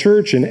to the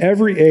church in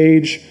every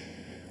age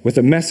with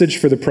a message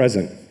for the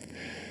present.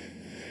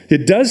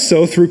 It does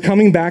so through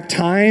coming back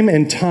time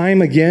and time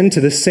again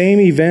to the same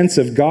events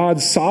of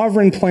God's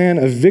sovereign plan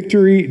of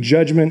victory,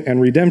 judgment,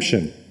 and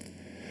redemption.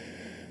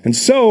 And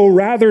so,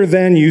 rather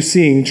than you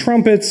seeing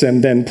trumpets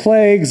and then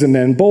plagues and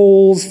then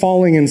bowls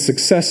falling in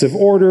successive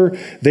order,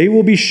 they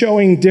will be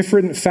showing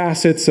different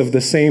facets of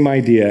the same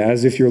idea,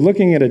 as if you're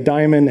looking at a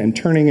diamond and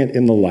turning it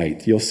in the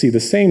light. You'll see the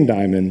same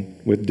diamond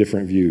with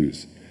different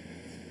views.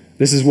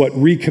 This is what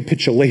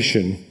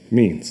recapitulation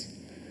means.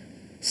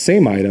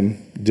 Same item,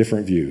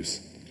 different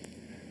views.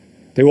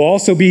 They will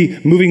also be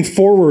moving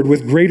forward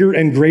with greater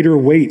and greater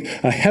weight,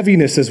 a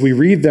heaviness as we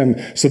read them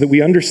so that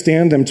we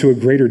understand them to a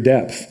greater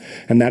depth.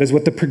 And that is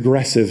what the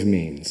progressive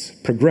means,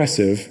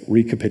 progressive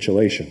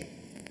recapitulation.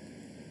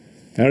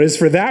 Now, it is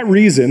for that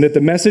reason that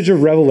the message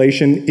of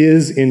Revelation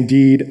is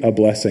indeed a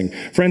blessing.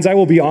 Friends, I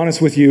will be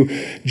honest with you,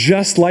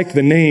 just like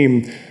the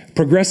name,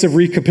 progressive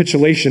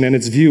recapitulation and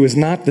its view is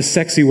not the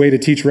sexy way to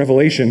teach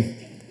Revelation,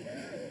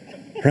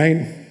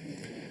 right?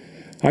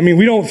 I mean,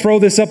 we don't throw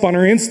this up on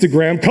our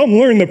Instagram. Come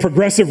learn the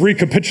progressive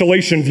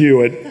recapitulation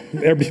view.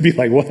 Everybody'd be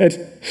like, what?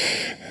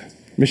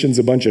 Mission's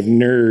a bunch of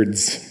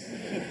nerds.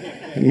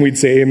 And we'd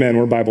say, amen,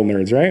 we're Bible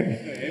nerds, right?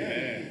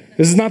 Amen.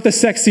 This is not the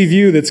sexy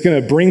view that's going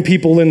to bring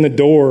people in the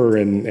door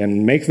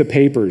and make the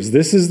papers.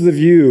 This is the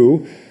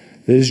view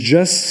that is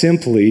just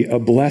simply a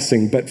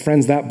blessing. But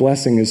friends, that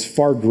blessing is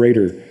far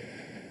greater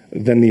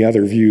than the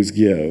other views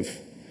give.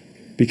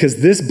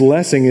 Because this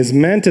blessing is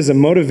meant as a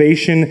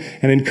motivation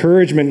and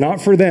encouragement, not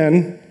for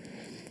then,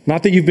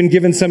 not that you've been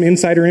given some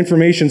insider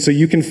information so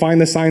you can find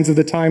the signs of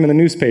the time in the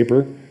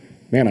newspaper.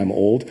 Man, I'm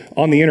old.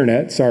 On the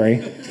internet,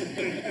 sorry.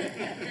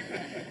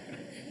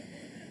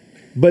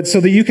 But so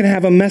that you can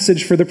have a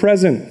message for the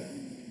present.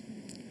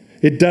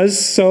 It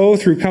does so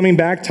through coming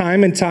back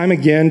time and time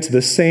again to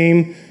the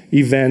same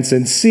events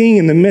and seeing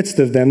in the midst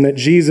of them that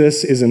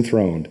Jesus is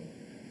enthroned.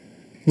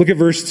 Look at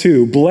verse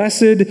 2.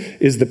 Blessed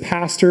is the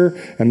pastor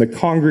and the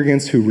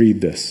congregants who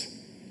read this,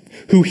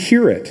 who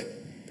hear it,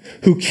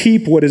 who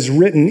keep what is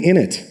written in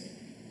it.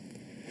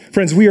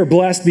 Friends, we are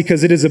blessed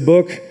because it is a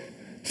book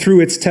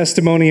through its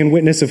testimony and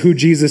witness of who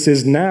Jesus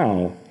is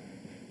now.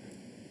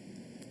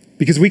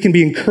 Because we can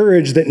be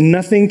encouraged that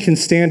nothing can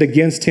stand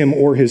against him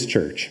or his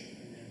church.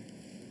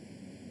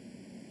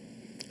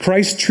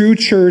 Christ's true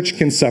church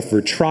can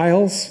suffer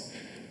trials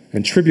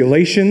and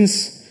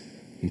tribulations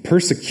and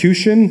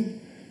persecution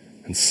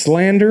and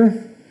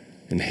slander,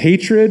 and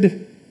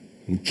hatred,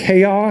 and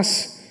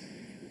chaos,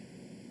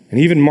 and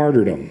even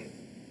martyrdom.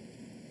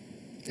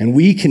 And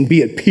we can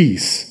be at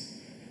peace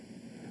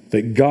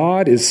that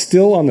God is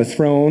still on the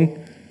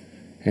throne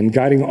and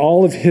guiding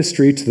all of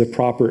history to the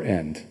proper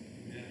end.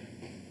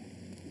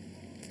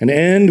 An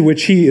end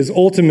which he is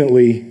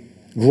ultimately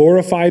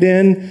glorified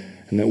in,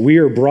 and that we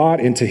are brought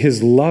into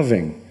his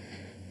loving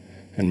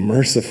and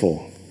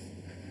merciful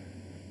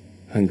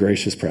and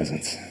gracious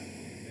presence.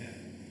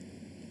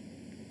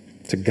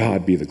 To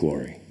God be the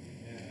glory.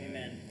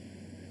 Amen.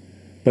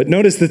 But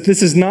notice that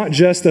this is not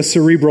just a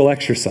cerebral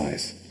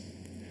exercise.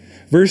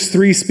 Verse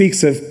 3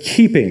 speaks of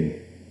keeping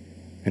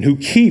and who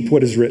keep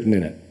what is written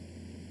in it.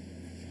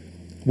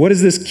 What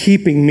does this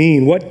keeping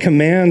mean? What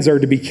commands are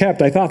to be kept?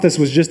 I thought this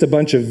was just a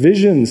bunch of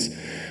visions.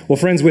 Well,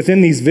 friends,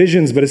 within these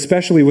visions, but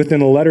especially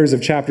within the letters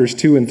of chapters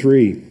 2 and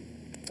 3,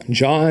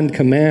 John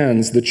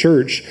commands the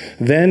church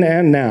then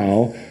and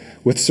now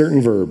with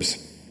certain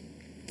verbs.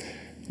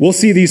 We'll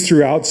see these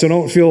throughout, so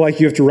don't feel like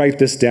you have to write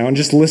this down.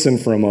 Just listen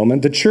for a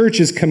moment. The church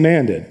is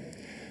commanded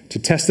to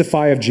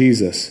testify of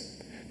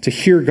Jesus, to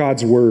hear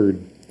God's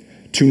word,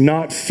 to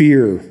not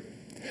fear,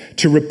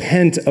 to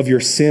repent of your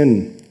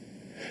sin,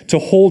 to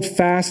hold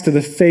fast to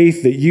the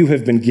faith that you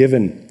have been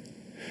given,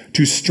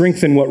 to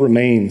strengthen what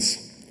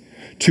remains,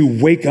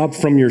 to wake up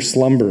from your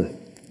slumber,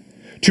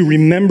 to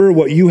remember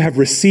what you have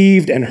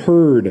received and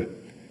heard,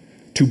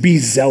 to be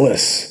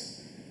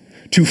zealous,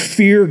 to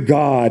fear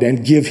God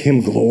and give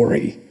him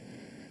glory,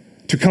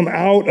 to come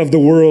out of the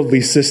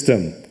worldly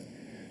system,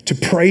 to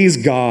praise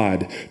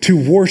God, to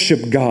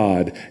worship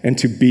God, and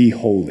to be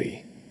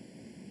holy.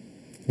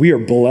 We are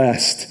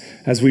blessed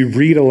as we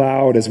read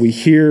aloud, as we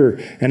hear,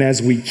 and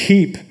as we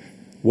keep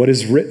what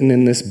is written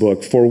in this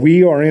book, for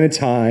we are in a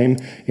time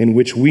in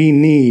which we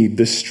need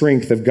the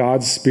strength of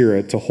God's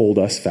Spirit to hold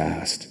us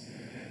fast.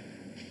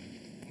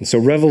 And so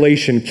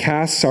Revelation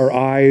casts our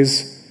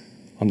eyes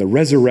on the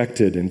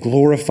resurrected and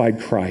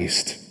glorified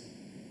Christ,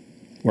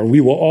 where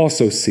we will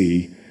also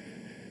see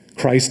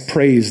Christ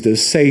praised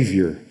as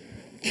Savior,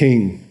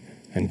 King,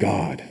 and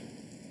God.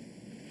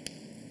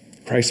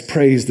 Christ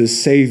praised as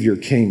Savior,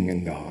 King,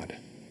 and God.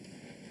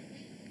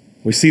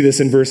 We see this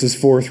in verses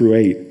 4 through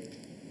 8.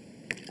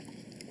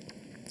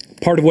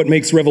 Part of what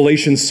makes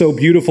Revelation so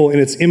beautiful in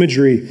its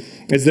imagery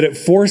is that it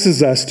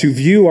forces us to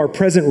view our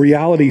present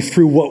reality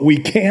through what we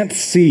can't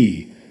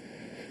see.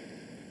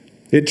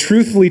 It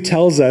truthfully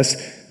tells us,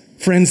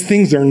 friends,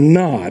 things are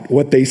not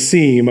what they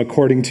seem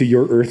according to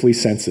your earthly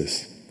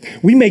senses.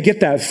 We may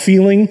get that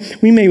feeling.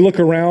 We may look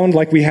around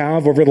like we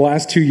have over the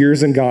last 2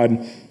 years and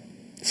God,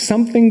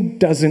 something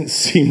doesn't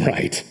seem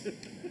right.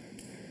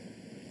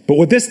 But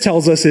what this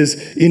tells us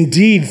is,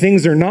 indeed,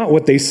 things are not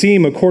what they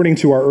seem according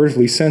to our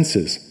earthly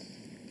senses.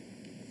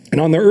 And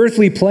on the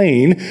earthly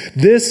plane,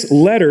 this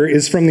letter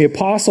is from the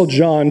Apostle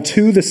John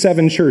to the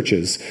 7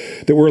 churches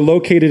that were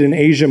located in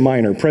Asia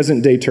Minor,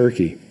 present-day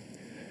Turkey.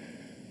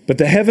 But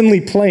the heavenly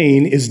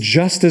plane is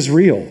just as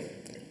real.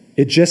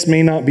 It just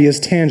may not be as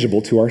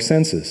tangible to our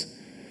senses.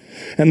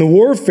 And the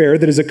warfare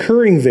that is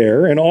occurring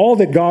there and all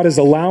that God is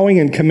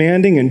allowing and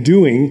commanding and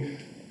doing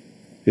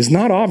is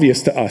not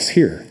obvious to us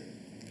here.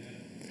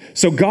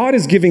 So God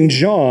is giving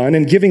John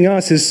and giving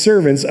us, his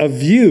servants, a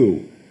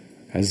view,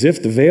 as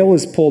if the veil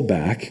is pulled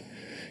back,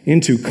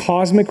 into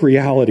cosmic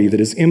reality that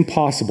is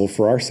impossible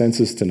for our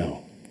senses to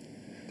know.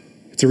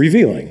 It's a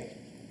revealing.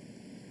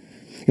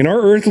 In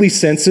our earthly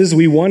senses,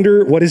 we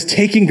wonder what is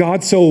taking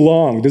God so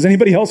long. Does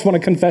anybody else want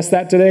to confess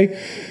that today?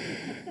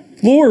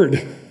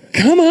 Lord,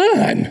 come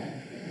on.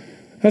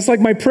 That's like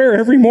my prayer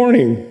every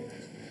morning.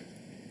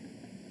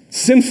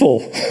 Sinful.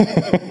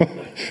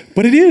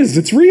 But it is.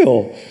 It's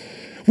real.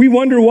 We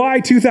wonder why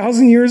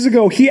 2,000 years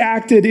ago he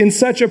acted in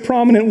such a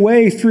prominent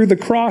way through the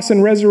cross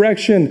and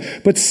resurrection,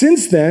 but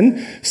since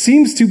then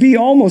seems to be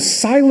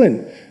almost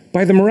silent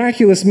by the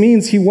miraculous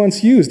means he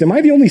once used. Am I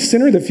the only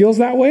sinner that feels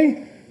that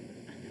way?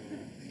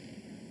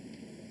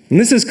 And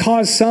this has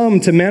caused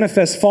some to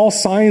manifest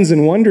false signs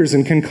and wonders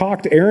and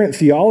concoct errant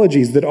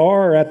theologies that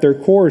are at their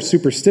core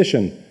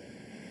superstition.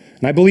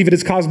 And I believe it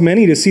has caused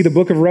many to see the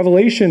book of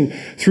Revelation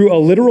through a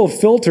literal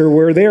filter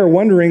where they are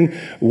wondering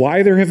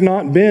why there have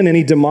not been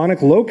any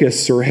demonic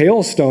locusts or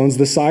hailstones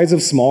the size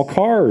of small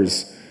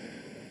cars.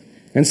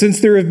 And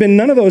since there have been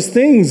none of those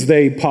things,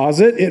 they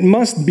posit, it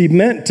must be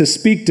meant to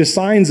speak to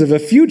signs of a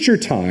future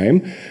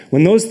time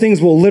when those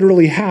things will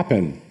literally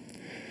happen.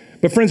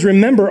 But friends,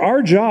 remember,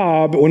 our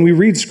job when we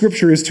read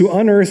Scripture is to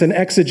unearth and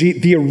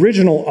exegete the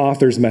original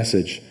author's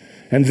message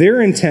and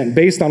their intent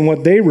based on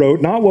what they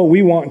wrote, not what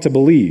we want to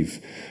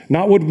believe.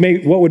 Not what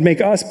would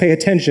make us pay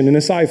attention in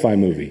a sci-fi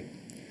movie.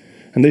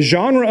 And the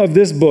genre of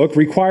this book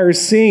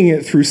requires seeing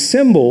it through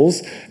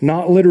symbols,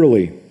 not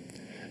literally.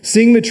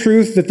 Seeing the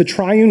truth that the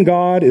triune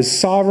God is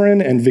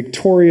sovereign and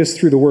victorious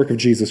through the work of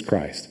Jesus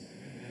Christ.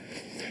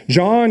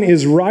 John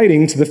is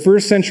writing to the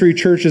first century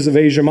churches of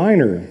Asia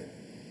Minor.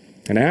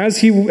 And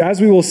as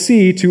we will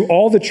see, to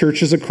all the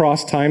churches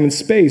across time and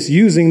space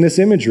using this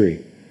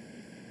imagery.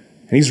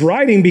 And he's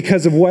writing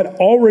because of what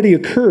already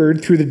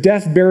occurred through the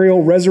death,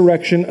 burial,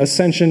 resurrection,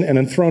 ascension, and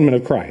enthronement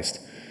of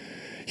Christ.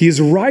 He is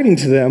writing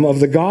to them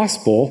of the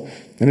gospel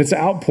and its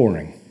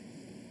outpouring.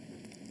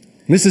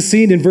 And this is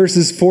seen in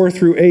verses 4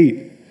 through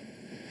 8.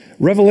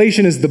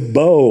 Revelation is the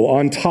bow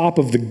on top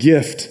of the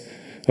gift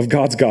of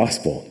God's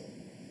gospel.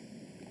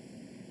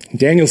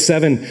 Daniel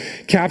 7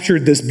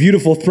 captured this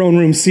beautiful throne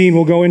room scene.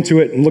 We'll go into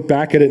it and look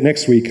back at it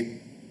next week.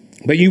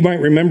 But you might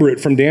remember it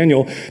from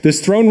Daniel,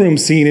 this throne room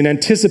scene in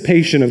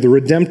anticipation of the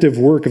redemptive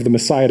work of the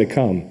Messiah to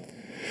come.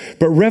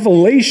 But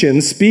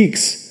Revelation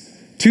speaks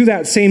to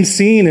that same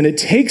scene, and it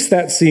takes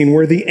that scene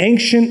where the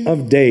Ancient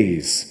of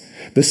Days,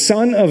 the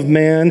Son of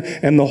Man,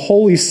 and the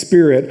Holy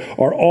Spirit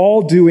are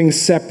all doing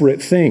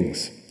separate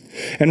things.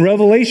 And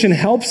Revelation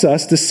helps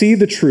us to see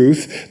the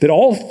truth that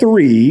all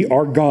three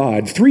are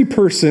God, 3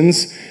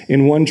 persons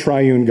in one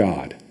triune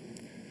God.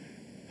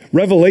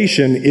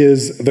 Revelation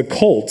is the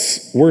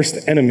cult's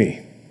worst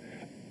enemy.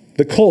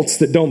 The cults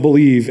that don't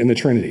believe in the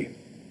Trinity.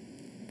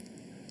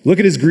 Look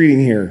at his greeting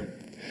here.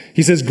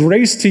 He says,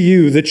 "Grace to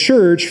you, the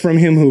church, from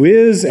him who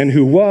is and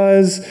who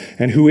was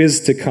and who is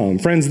to come."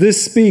 Friends, this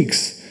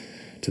speaks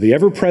to the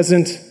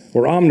ever-present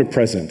or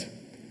omnipresent,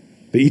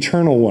 the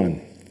eternal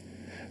one.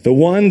 The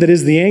one that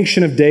is the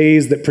Ancient of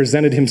Days that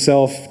presented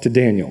himself to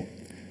Daniel.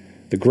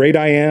 The great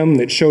I Am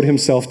that showed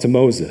himself to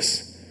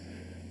Moses.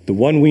 The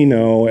one we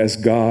know as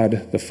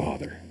God the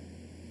Father.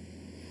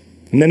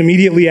 And then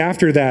immediately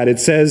after that, it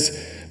says,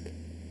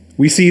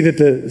 we see that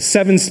the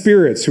 7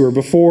 spirits who are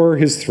before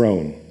his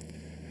throne.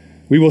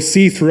 We will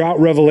see throughout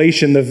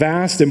Revelation the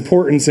vast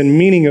importance and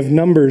meaning of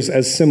numbers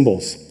as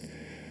symbols.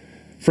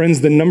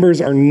 Friends, the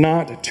numbers are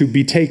not to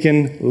be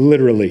taken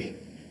literally.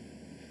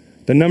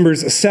 The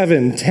numbers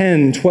 7,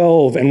 10,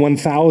 12, and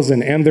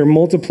 1,000 and their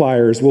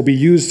multipliers will be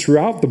used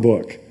throughout the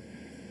book.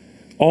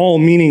 All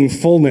meaning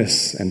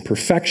fullness and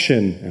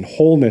perfection and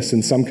wholeness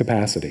in some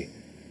capacity.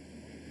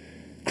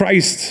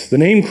 Christ, the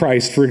name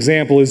Christ, for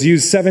example, is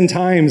used 7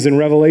 times in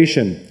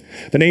Revelation.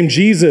 The name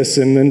Jesus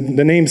and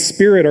the name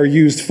Spirit are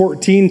used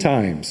 14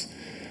 times.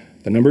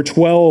 The number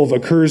 12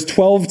 occurs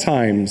 12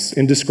 times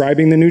in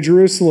describing the New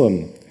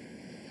Jerusalem.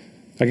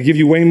 I could give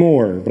you way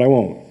more, but I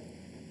won't.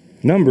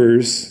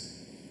 Numbers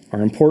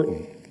are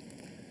important.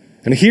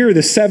 And here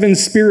the 7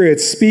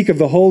 spirits speak of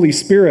the Holy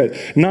Spirit,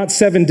 not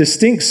 7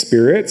 distinct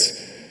spirits,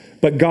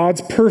 but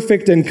God's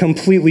perfect and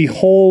completely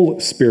whole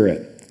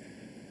Spirit.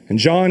 And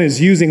John is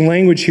using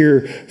language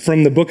here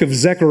from the book of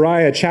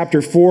Zechariah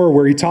chapter 4,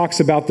 where he talks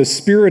about the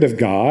Spirit of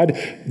God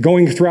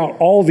going throughout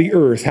all the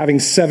earth, having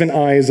 7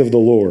 eyes of the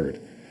Lord.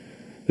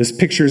 This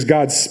pictures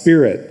God's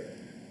Spirit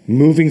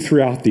moving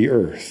throughout the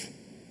earth.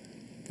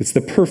 It's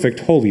the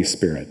perfect Holy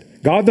Spirit.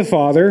 God the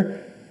Father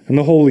and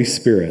the Holy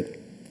Spirit.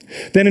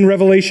 Then in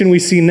Revelation, we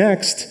see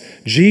next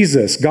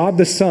Jesus, God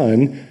the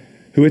Son,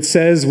 who it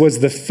says was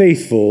the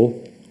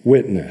faithful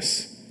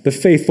witness. The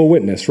faithful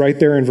witness, right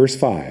there in verse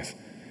 5.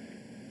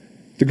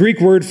 The Greek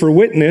word for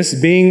witness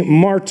being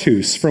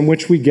martus, from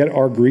which we get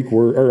our Greek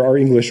word or our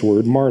English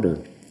word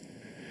martyr.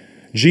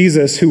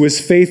 Jesus, who was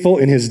faithful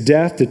in his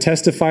death to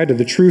testify to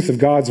the truth of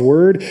God's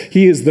word,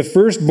 he is the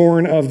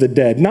firstborn of the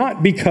dead,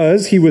 not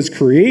because he was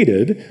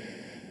created,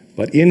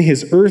 but in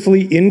his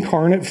earthly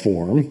incarnate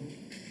form,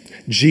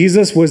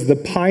 Jesus was the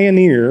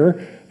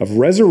pioneer of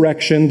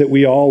resurrection that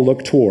we all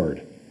look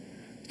toward.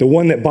 The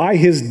one that by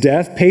his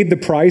death paid the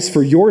price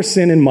for your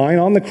sin and mine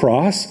on the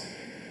cross,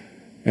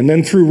 and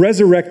then through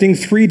resurrecting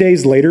 3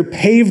 days later,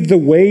 paved the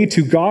way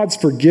to God's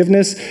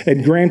forgiveness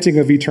and granting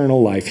of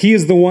eternal life. He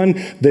is the one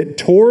that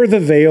tore the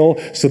veil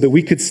so that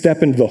we could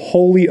step into the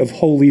Holy of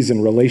Holies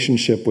in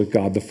relationship with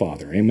God the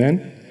Father.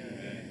 Amen?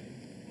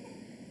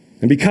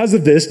 And because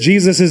of this,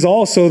 Jesus is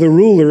also the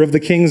ruler of the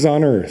kings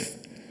on earth.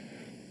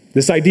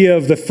 This idea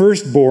of the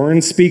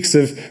firstborn speaks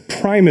of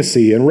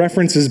primacy and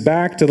references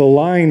back to the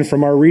line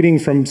from our reading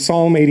from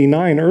Psalm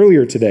 89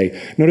 earlier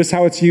today. Notice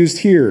how it's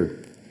used here.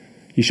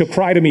 He shall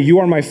cry to me, you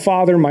are my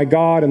Father, my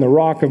God, and the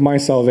rock of my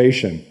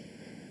salvation.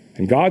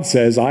 And God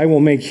says, I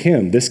will make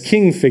him, this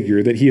king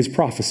figure that he is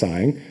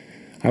prophesying,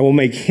 I will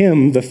make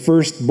him the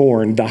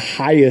firstborn, the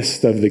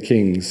highest of the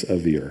kings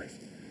of the earth.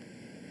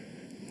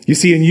 You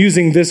see, in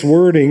using this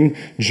wording,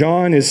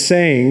 John is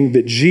saying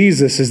that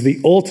Jesus is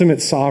the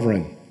ultimate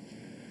sovereign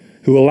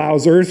who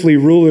allows earthly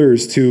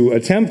rulers to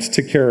attempt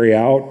to carry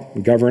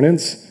out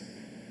governance,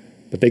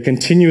 but they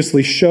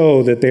continuously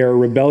show that they are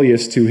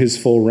rebellious to his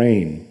full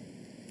reign.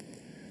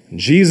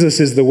 Jesus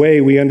is the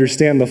way we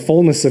understand the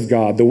fullness of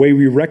God, the way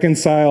we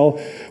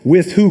reconcile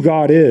with who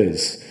God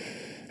is,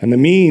 and the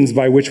means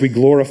by which we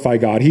glorify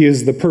God. He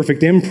is the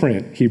perfect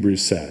imprint,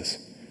 Hebrews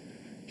says.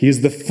 He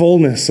is the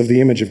fullness of the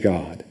image of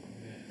God.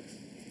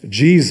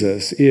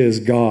 Jesus is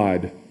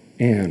God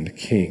and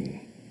King.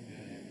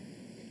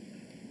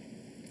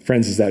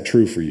 Friends, is that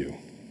true for you?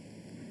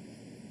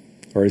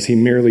 Or is he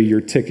merely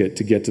your ticket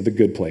to get to the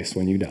good place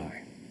when you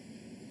die?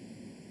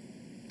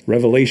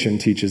 Revelation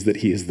teaches that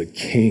he is the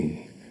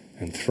King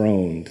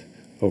enthroned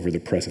over the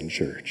present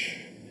church.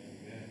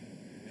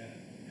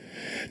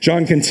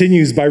 John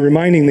continues by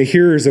reminding the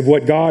hearers of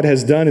what God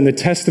has done in the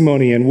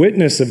testimony and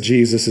witness of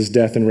Jesus'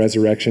 death and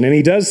resurrection. And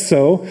he does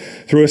so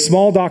through a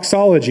small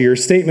doxology or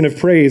statement of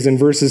praise in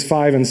verses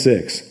 5 and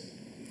 6.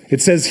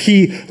 It says,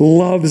 he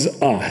loves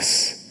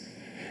us,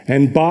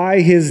 and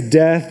by his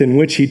death in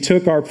which he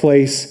took our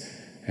place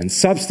and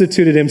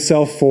substituted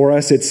himself for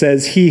us, it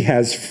says he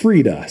has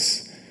freed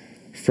us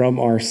from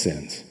our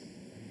sins.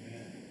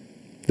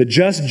 The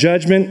just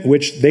judgment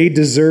which they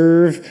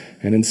deserve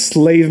and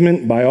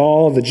enslavement by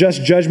all, the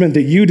just judgment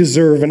that you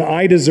deserve and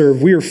I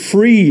deserve, we are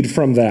freed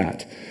from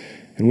that.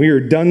 And we are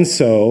done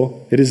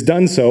so, it is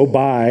done so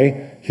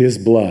by his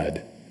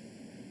blood.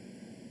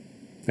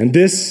 And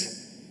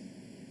this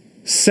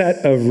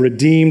set of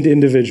redeemed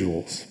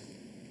individuals,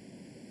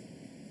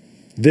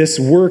 this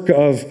work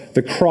of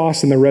the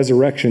cross and the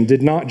resurrection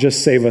did not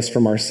just save us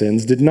from our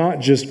sins, did not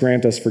just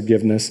grant us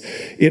forgiveness,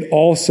 it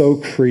also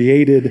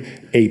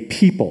created a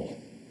people,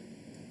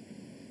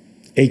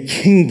 a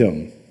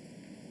kingdom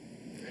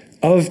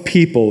of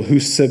people who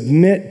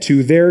submit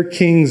to their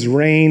king's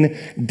reign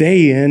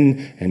day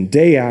in and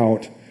day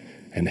out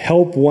and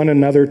help one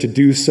another to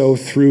do so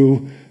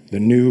through the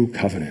new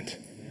covenant.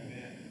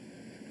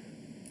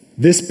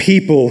 This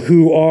people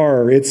who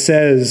are, it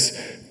says,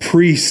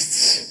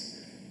 priests.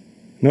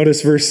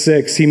 Notice verse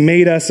 6, he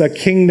made us a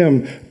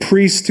kingdom,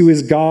 priests to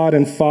his God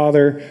and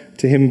Father.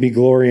 To him be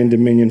glory and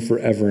dominion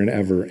forever and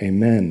ever.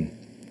 Amen.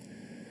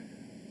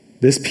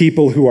 This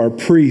people who are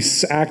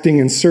priests acting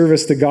in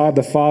service to God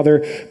the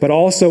Father, but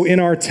also in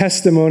our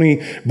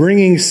testimony,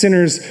 bringing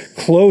sinners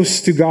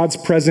close to God's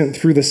presence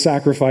through the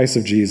sacrifice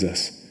of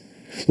Jesus.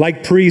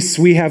 Like priests,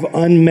 we have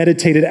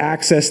unmeditated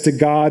access to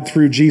God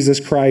through Jesus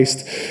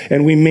Christ,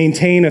 and we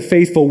maintain a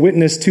faithful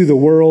witness to the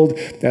world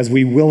as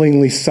we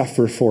willingly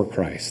suffer for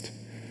Christ.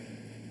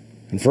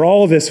 And for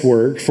all of this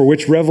work, for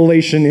which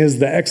Revelation is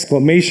the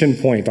exclamation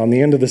point on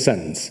the end of the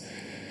sentence,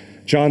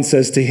 John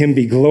says, to him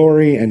be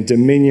glory and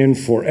dominion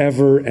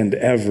forever and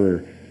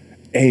ever.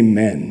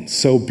 Amen.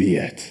 So be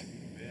it.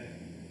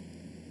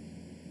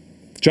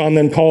 John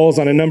then calls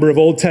on a number of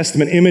Old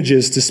Testament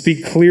images to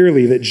speak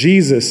clearly that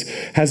Jesus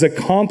has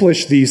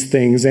accomplished these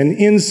things, and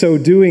in so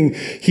doing,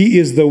 he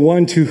is the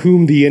one to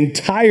whom the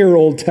entire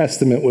Old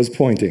Testament was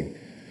pointing.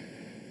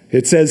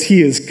 It says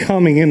he is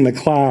coming in the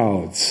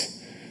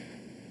clouds,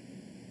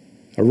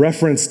 a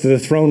reference to the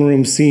throne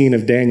room scene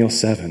of Daniel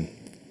 7.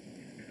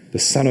 The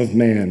Son of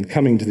Man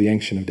coming to the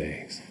Ancient of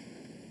Days.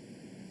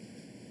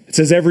 It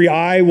says every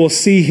eye will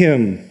see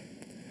him.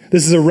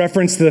 This is a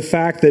reference to the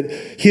fact that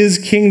his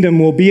kingdom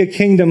will be a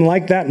kingdom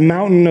like that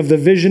mountain of the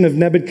vision of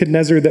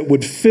Nebuchadnezzar that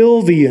would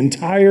fill the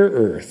entire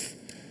earth.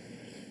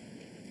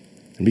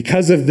 And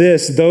because of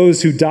this,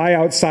 those who die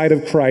outside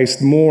of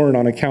Christ mourn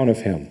on account of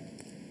him.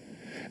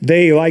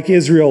 They, like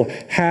Israel,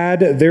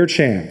 had their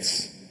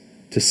chance,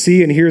 to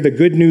see and hear the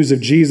good news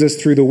of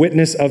Jesus through the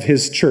witness of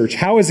his church.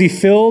 How has he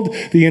filled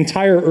the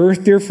entire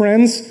earth, dear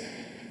friends?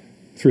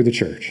 Through the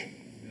church.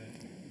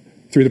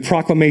 Through the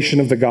proclamation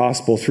of the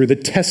gospel, through the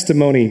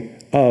testimony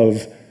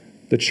of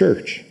the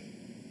church.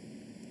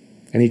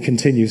 And he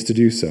continues to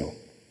do so.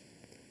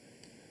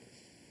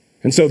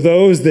 And so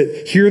those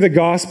that hear the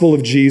gospel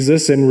of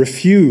Jesus and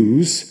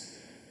refuse,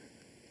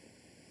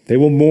 they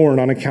will mourn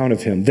on account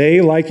of him.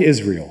 They, like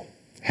Israel,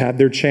 had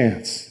their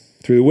chance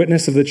through the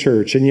witness of the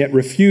church and yet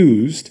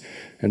refused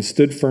and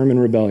stood firm in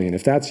rebellion.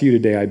 If that's you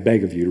today, I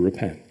beg of you to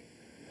repent.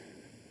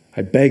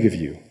 I beg of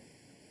you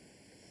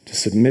to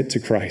submit to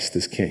Christ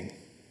as King.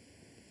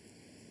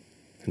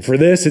 And for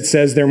this, it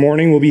says their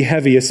mourning will be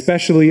heavy,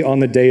 especially on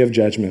the day of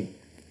judgment.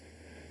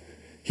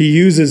 He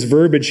uses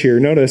verbiage here.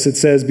 Notice it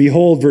says,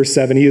 behold, verse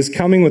 7, he is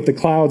coming with the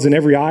clouds, and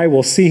every eye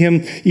will see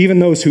him, even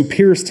those who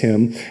pierced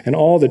him, and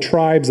all the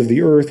tribes of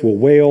the earth will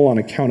wail on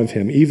account of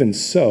him. Even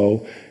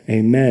so,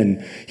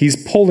 amen.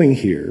 He's pulling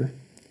here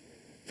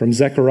from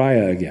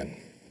Zechariah again.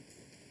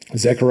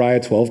 Zechariah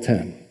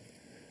 12:10.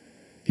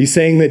 He's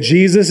saying that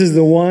Jesus is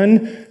the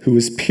one who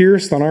was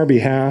pierced on our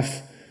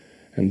behalf,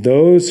 and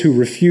those who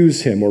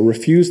refuse him or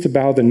refuse to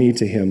bow the knee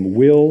to him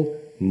will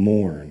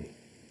mourn.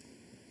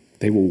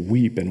 They will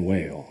weep and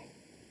wail.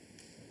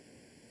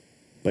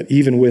 But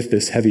even with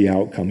this heavy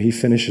outcome, he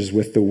finishes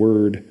with the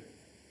word,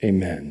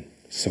 amen.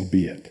 So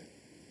be it.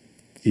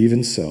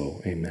 Even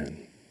so,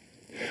 amen.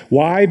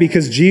 Why?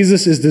 Because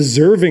Jesus is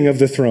deserving of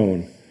the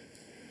throne.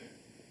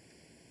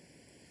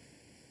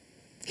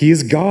 He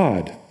is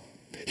God.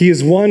 He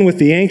is one with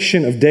the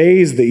Ancient of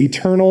Days, the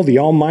eternal, the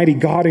almighty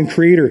God and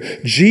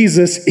Creator.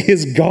 Jesus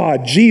is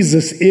God.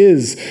 Jesus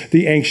is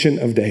the Ancient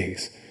of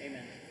Days.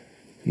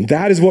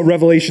 That is what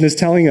Revelation is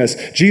telling us.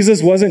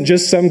 Jesus wasn't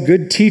just some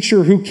good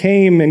teacher who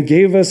came and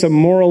gave us a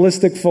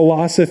moralistic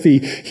philosophy.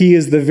 He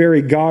is the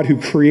very God who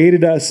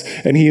created us,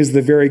 and he is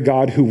the very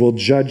God who will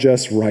judge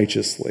us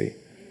righteously.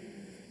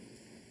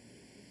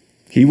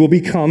 He will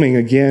be coming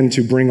again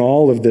to bring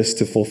all of this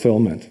to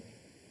fulfillment.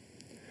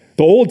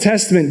 The Old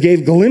Testament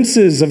gave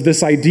glimpses of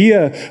this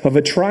idea of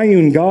a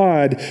triune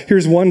God.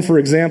 Here's one, for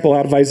example,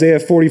 out of Isaiah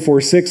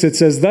 44:6. It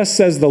says, thus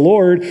says the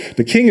Lord,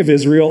 the King of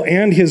Israel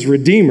and his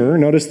Redeemer.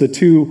 Notice the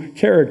two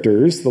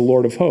characters, the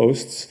Lord of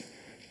hosts.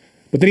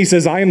 But then he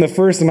says, I am the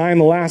first and I am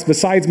the last.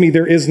 Besides me,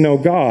 there is no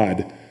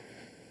God.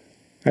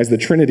 As the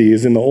Trinity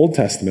is in the Old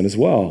Testament as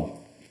well.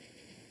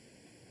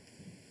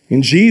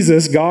 In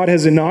Jesus, God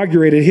has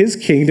inaugurated his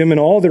kingdom, and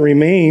all that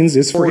remains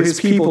is for his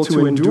people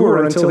to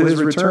endure until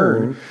his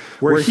return,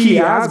 where he,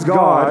 as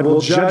God, will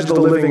judge the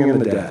living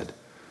and the dead.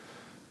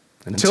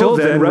 Until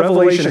then,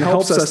 Revelation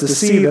helps us to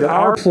see that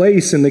our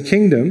place in the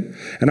kingdom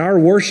and our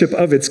worship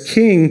of its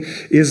king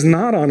is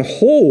not on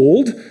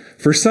hold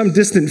for some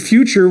distant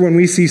future when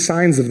we see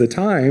signs of the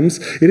times.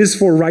 It is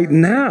for right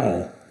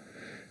now.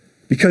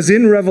 Because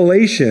in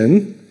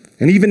Revelation,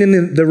 and even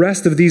in the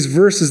rest of these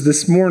verses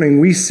this morning,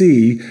 we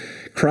see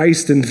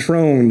Christ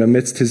enthroned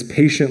amidst his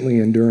patiently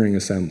enduring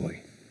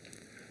assembly.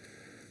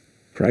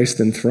 Christ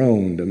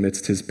enthroned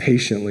amidst his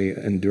patiently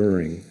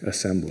enduring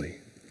assembly.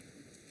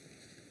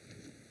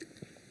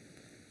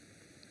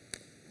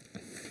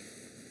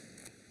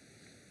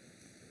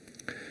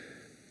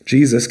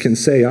 Jesus can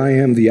say, I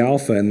am the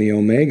Alpha and the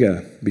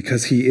Omega,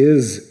 because he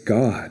is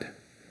God.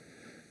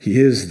 He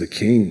is the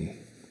King.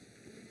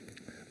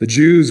 The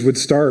Jews would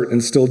start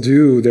and still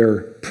do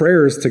their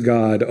prayers to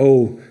God,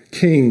 O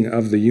King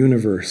of the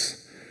universe.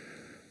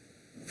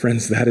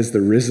 Friends, that is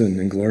the risen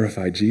and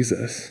glorified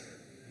Jesus.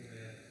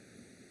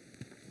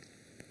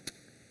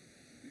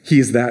 He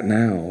is that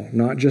now,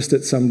 not just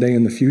at some day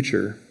in the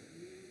future.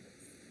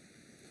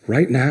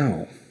 Right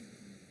now,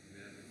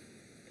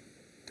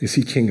 is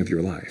he King of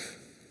your life?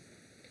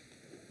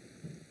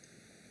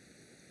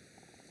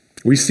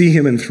 We see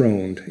him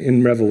enthroned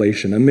in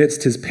Revelation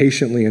amidst his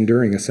patiently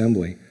enduring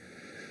assembly.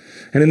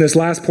 And in this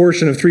last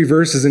portion of 3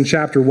 verses in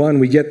chapter 1,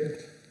 we get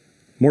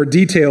more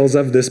details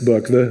of this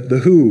book,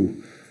 the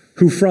who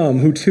from,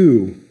 who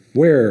to,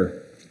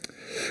 where.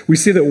 We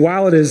see that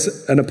while it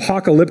is an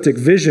apocalyptic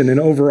vision in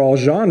overall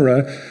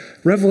genre,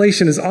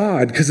 Revelation is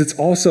odd because it's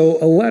also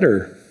a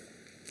letter.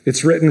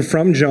 It's written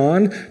from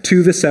John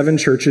to the 7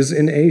 churches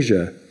in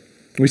Asia.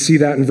 We see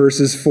that in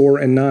verses 4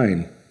 and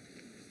 9.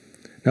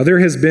 Now, there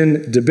has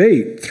been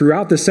debate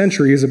throughout the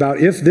centuries about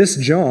if this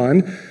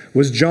John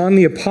was John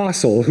the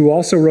Apostle, who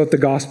also wrote the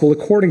Gospel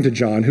according to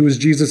John, who was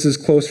Jesus'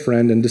 close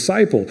friend and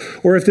disciple,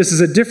 or if this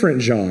is a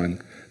different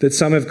John that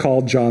some have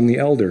called John the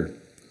Elder.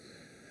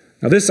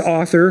 Now, this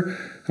author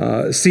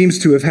seems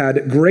to have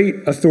had great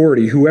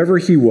authority, whoever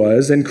he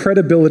was, and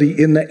credibility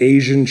in the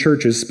Asian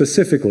churches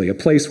specifically, a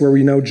place where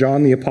we know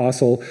John the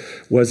Apostle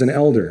was an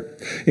elder.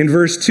 In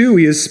verse 2,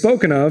 he is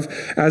spoken of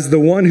as the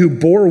one who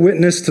bore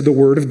witness to the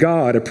word of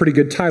God, a pretty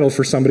good title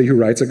for somebody who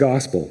writes a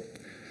gospel.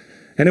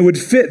 And it would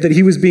fit that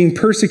he was being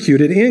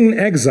persecuted in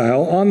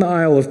exile on the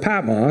Isle of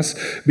Patmos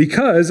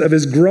because of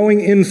his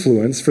growing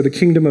influence for the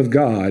kingdom of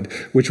God,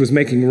 which was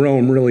making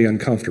Rome really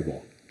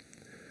uncomfortable.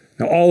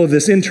 Now, all of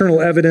this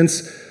internal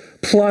evidence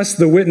plus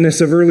the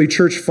witness of early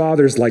church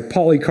fathers like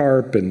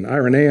Polycarp and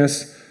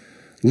Irenaeus,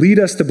 lead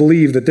us to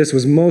believe that this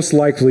was most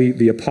likely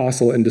the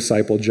apostle and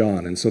disciple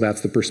John. And so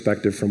that's the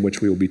perspective from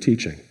which we will be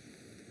teaching.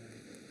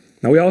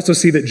 Now, we also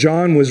see that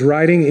John was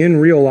writing in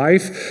real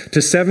life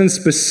to 7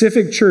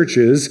 specific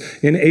churches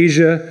in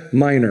Asia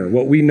Minor,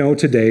 what we know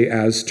today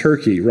as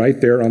Turkey, right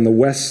there on the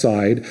west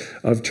side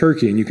of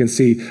Turkey. And you can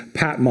see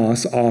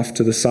Patmos off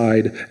to the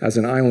side as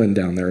an island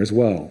down there as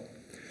well.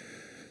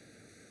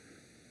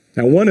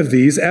 Now, one of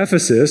these,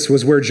 Ephesus,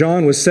 was where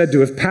John was said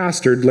to have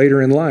pastored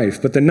later in life.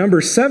 But the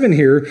number 7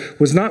 here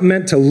was not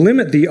meant to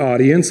limit the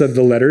audience of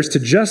the letters to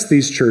just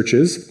these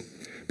churches,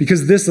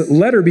 because this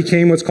letter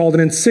became what's called an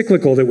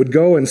encyclical that would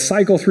go and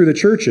cycle through the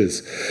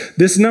churches.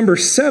 This number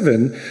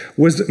 7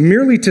 was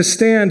merely to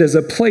stand as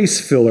a place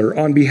filler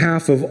on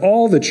behalf of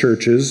all the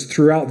churches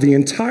throughout the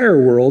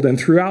entire world and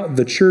throughout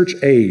the church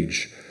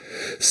age.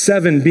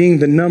 7 being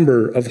the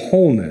number of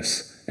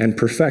wholeness and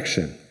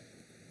perfection.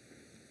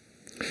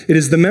 It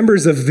is the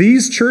members of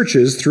these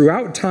churches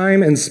throughout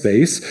time and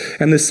space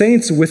and the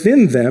saints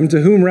within them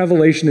to whom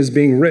Revelation is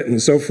being written.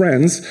 So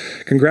friends,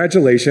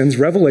 congratulations,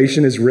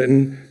 Revelation is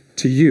written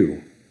to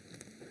you.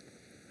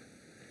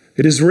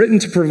 It is written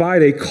to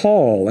provide a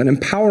call, an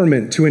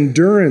empowerment to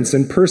endurance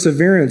and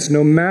perseverance,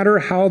 no matter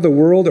how the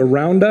world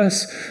around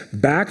us,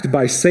 backed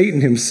by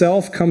Satan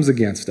himself, comes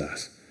against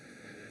us.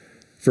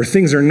 For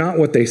things are not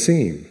what they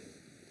seem.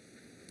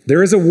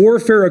 There is a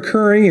warfare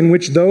occurring in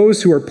which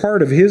those who are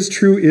part of his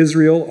true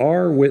Israel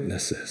are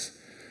witnesses.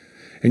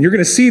 And you're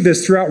going to see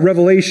this throughout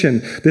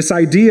Revelation, this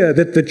idea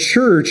that the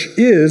church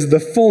is the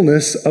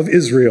fullness of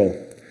Israel.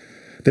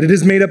 That it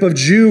is made up of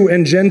Jew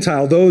and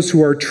Gentile, those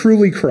who are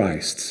truly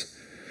Christ's.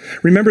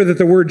 Remember that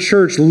the word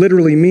church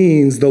literally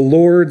means the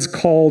Lord's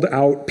called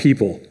out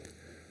people.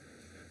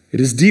 It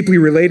is deeply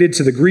related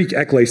to the Greek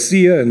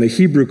ekklesia and the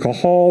Hebrew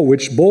kahal,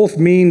 which both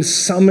mean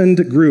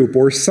summoned group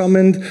or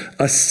summoned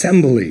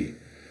assembly.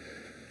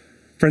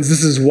 Friends,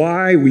 this is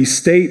why we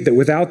state that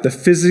without the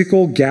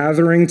physical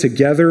gathering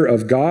together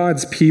of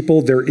God's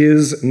people, there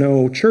is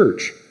no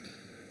church.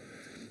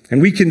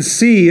 And we can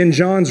see in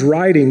John's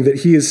writing that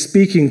he is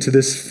speaking to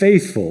this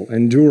faithful,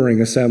 enduring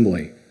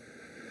assembly.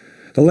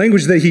 The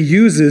language that he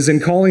uses in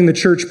calling the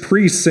church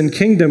priests and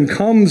kingdom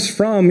comes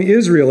from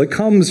Israel. It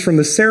comes from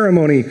the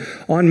ceremony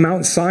on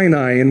Mount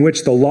Sinai in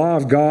which the law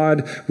of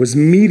God was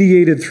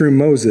mediated through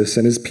Moses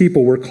and his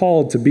people were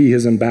called to be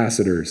his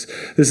ambassadors.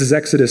 This is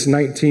Exodus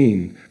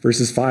 19,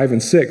 verses 5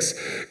 and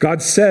 6.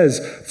 God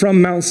says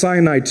from Mount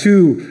Sinai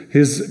to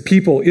his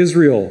people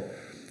Israel,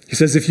 he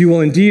says, if you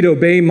will indeed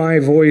obey my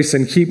voice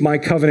and keep my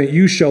covenant,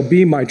 you shall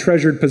be my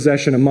treasured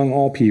possession among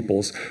all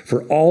peoples,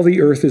 for all the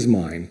earth is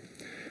mine,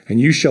 and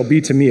you shall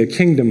be to me a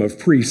kingdom of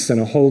priests and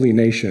a holy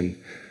nation.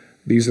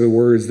 These are the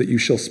words that you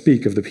shall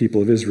speak of the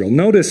people of Israel.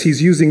 Notice he's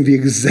using the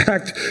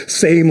exact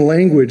same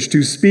language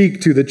to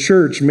speak to the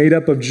church made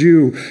up of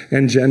Jew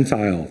and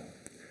Gentile.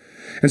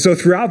 And so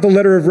throughout the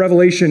letter of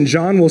Revelation,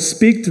 John will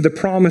speak to the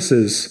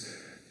promises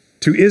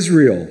to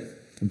Israel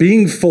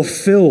being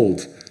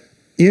fulfilled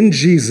in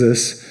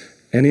Jesus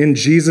and in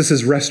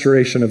Jesus'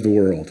 restoration of the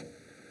world.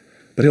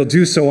 But he'll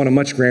do so on a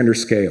much grander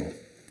scale.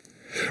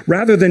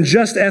 Rather than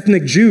just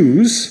ethnic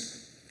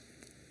Jews,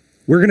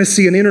 we're going to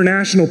see an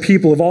international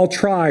people of all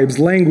tribes,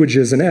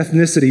 languages, and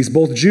ethnicities,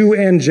 both Jew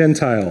and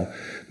Gentile,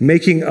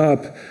 making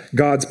up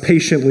God's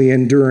patiently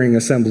enduring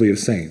assembly of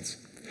saints.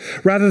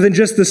 Rather than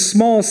just the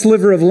small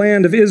sliver of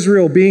land of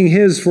Israel being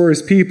his for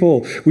his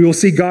people, we will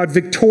see God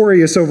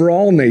victorious over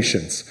all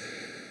nations.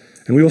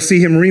 And we will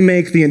see him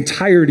remake the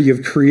entirety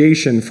of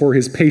creation for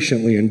his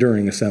patiently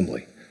enduring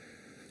assembly.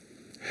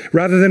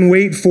 Rather than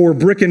wait for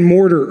brick and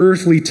mortar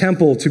earthly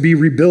temple to be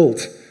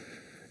rebuilt,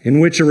 in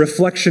which a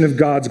reflection of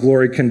God's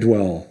glory can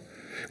dwell,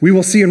 we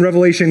will see in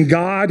Revelation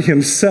God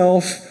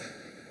himself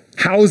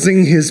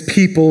housing his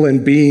people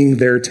and being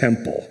their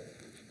temple.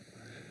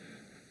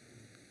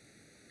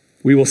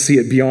 We will see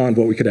it beyond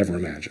what we could ever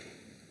imagine.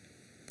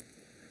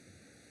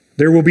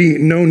 There will be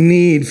no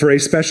need for a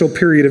special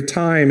period of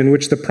time in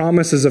which the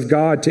promises of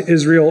God to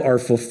Israel are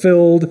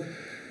fulfilled,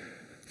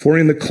 for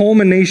in the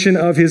culmination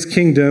of his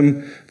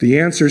kingdom, the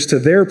answers to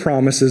their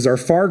promises are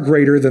far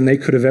greater than they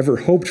could have ever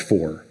hoped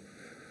for.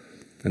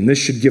 And this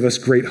should give us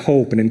great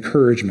hope and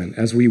encouragement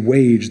as we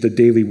wage the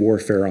daily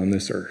warfare on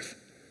this earth.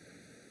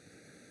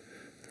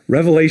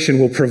 Revelation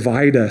will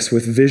provide us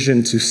with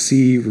vision to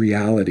see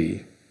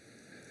reality,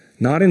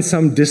 not in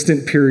some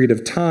distant period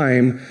of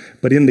time,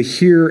 but in the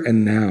here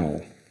and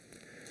now.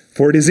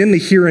 For it is in the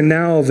here and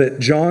now that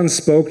John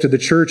spoke to the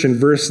church in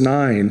verse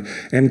 9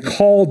 and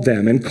called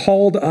them and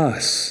called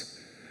us.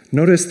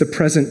 Notice the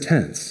present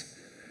tense,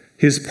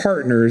 his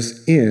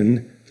partners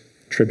in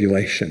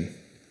tribulation.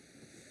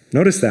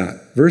 Notice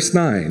that, verse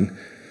 9,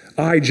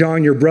 I,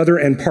 John, your brother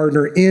and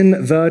partner in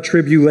the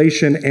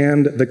tribulation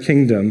and the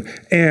kingdom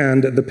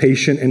and the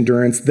patient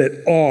endurance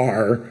that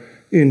are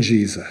in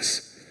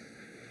Jesus.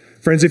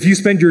 Friends, if you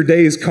spend your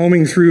days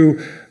combing through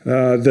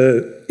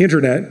the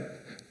internet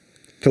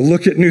to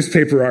look at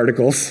newspaper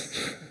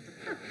articles,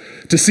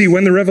 to see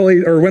when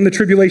the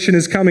tribulation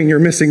is coming, you're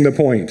missing the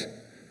point.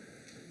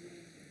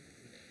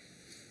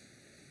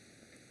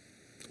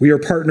 We are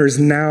partners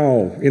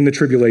now in the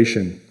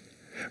tribulation,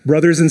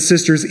 brothers and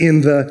sisters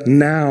in the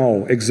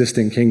now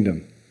existing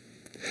kingdom.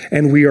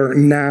 And we are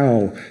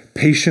now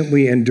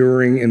patiently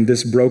enduring in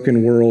this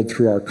broken world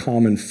through our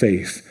common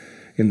faith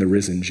in the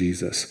risen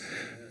Jesus.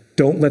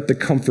 Don't let the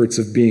comforts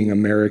of being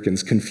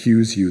Americans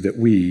confuse you that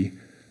we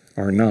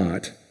are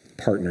not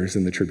partners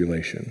in the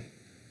tribulation.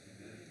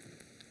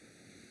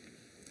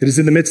 It is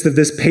in the midst of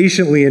this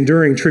patiently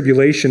enduring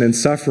tribulation and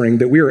suffering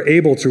that we are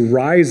able to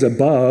rise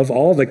above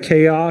all the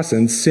chaos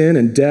and sin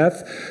and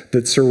death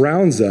that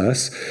surrounds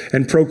us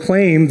and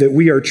proclaim that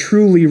we are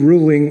truly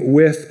ruling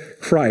with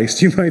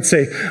Christ. You might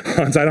say,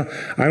 Hans, I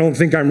don't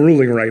think I'm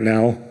ruling right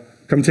now.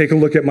 Come take a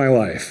look at my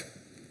life.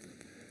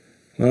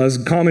 Well, as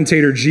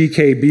commentator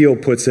G.K. Beale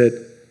puts it,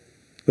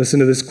 listen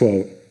to this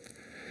quote.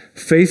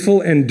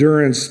 Faithful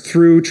endurance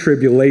through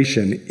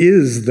tribulation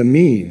is the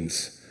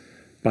means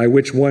by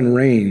which one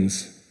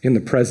reigns in the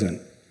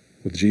present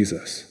with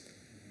Jesus.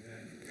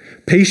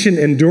 Patient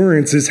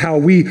endurance is how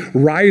we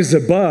rise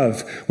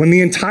above when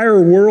the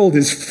entire world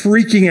is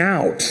freaking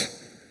out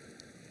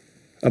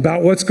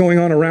about what's going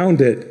on around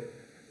it.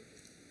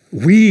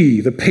 We,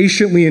 the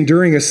patiently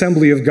enduring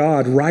assembly of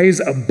God, rise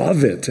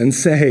above it and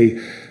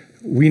say,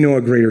 we know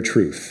a greater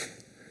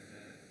truth.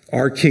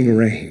 Our King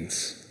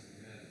reigns.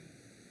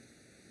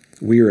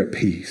 We are at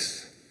peace.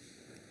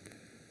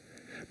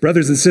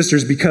 Brothers and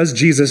sisters, because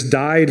Jesus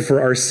died for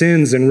our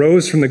sins and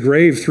rose from the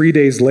grave 3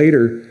 days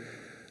later,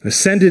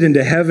 ascended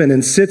into heaven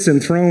and sits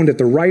enthroned at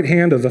the right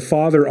hand of the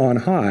Father on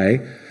high,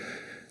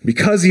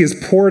 because he has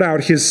poured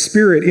out his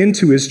Spirit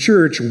into his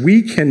church,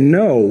 we can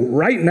know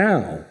right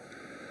now,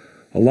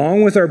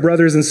 along with our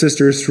brothers and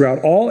sisters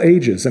throughout all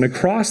ages and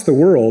across the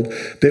world,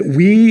 that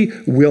we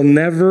will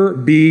never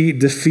be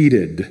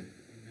defeated.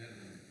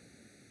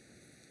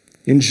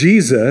 In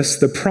Jesus,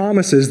 the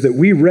promises that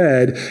we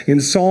read in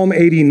Psalm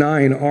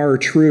 89 are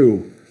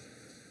true.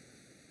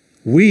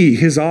 We,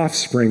 his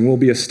offspring, will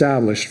be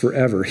established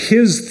forever.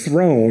 His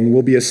throne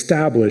will be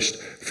established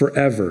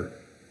forever.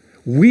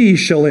 We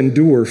shall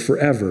endure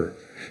forever.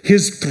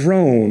 His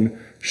throne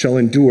shall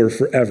endure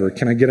forever.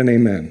 Can I get an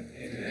amen?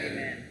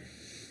 Amen.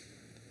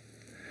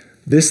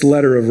 This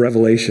letter of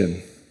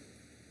Revelation,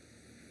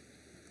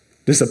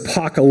 this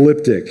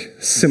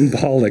apocalyptic,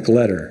 symbolic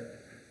letter,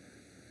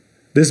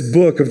 this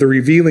book of the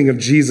revealing of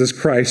Jesus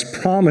Christ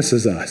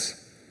promises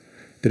us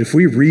that if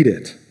we read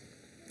it,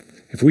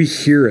 if we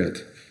hear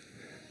it,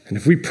 and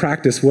if we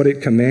practice what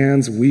it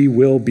commands, we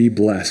will be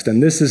blessed.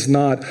 And this is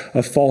not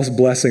a false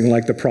blessing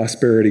like the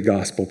prosperity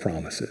gospel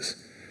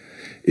promises.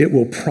 It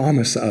will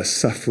promise us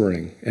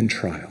suffering and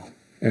trial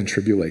and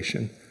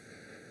tribulation,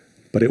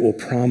 but it will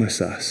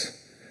promise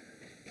us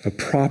a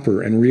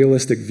proper and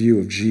realistic view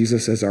of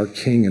Jesus as our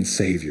King and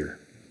Savior,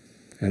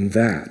 and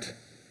that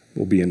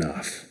will be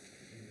enough.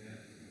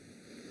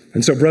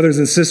 And so, brothers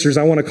and sisters,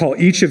 I want to call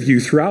each of you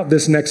throughout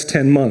this next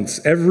 10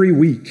 months, every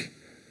week,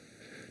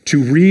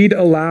 to read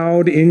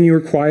aloud in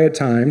your quiet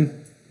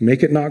time,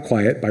 make it not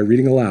quiet by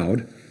reading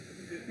aloud,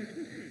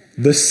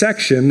 the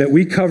section that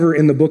we cover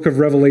in the book of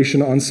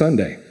Revelation on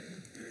Sunday.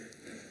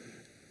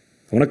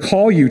 I want to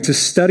call you to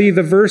study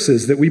the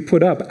verses that we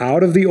put up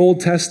out of the Old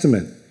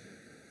Testament.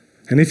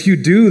 And if you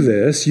do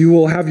this, you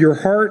will have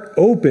your heart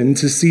open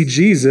to see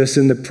Jesus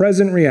in the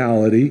present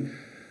reality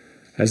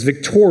as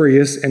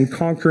victorious and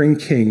conquering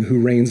King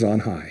who reigns on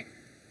high.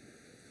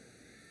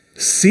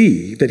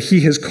 See that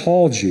he has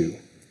called you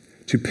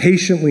to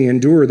patiently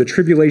endure the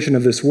tribulation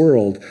of this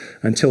world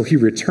until he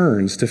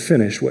returns to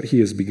finish what he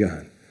has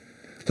begun.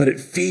 Let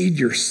it feed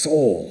your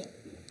soul.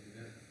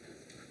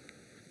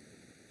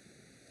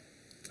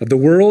 Of the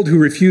world who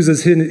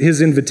refuses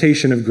his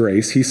invitation of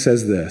grace, he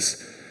says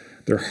this,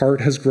 their heart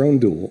has grown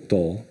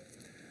dull,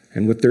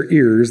 and with their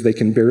ears they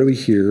can barely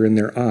hear, and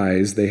their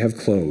eyes they have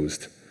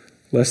closed,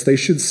 lest they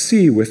should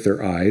see with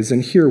their eyes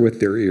and hear with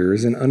their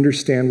ears and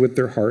understand with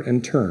their heart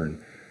and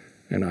turn,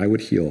 and I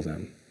would heal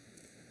them.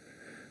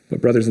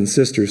 But brothers and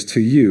sisters, to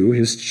you,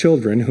 his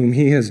children whom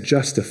he has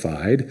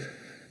justified,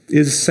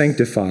 is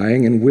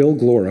sanctifying and will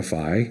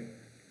glorify,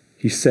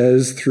 he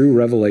says through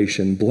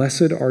Revelation,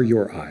 blessed are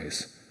your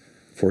eyes,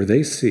 for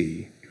they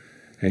see,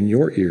 and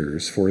your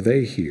ears, for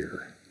they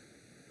hear.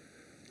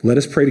 Let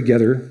us pray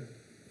together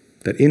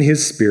that in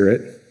his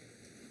Spirit,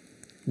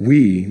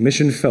 we,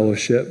 Mission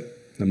Fellowship,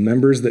 the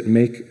members that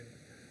make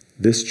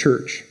this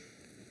church,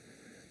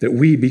 that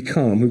we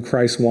become who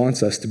Christ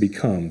wants us to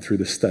become through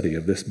the study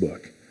of this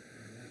book.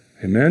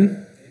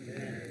 Amen?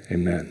 Amen.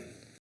 Amen.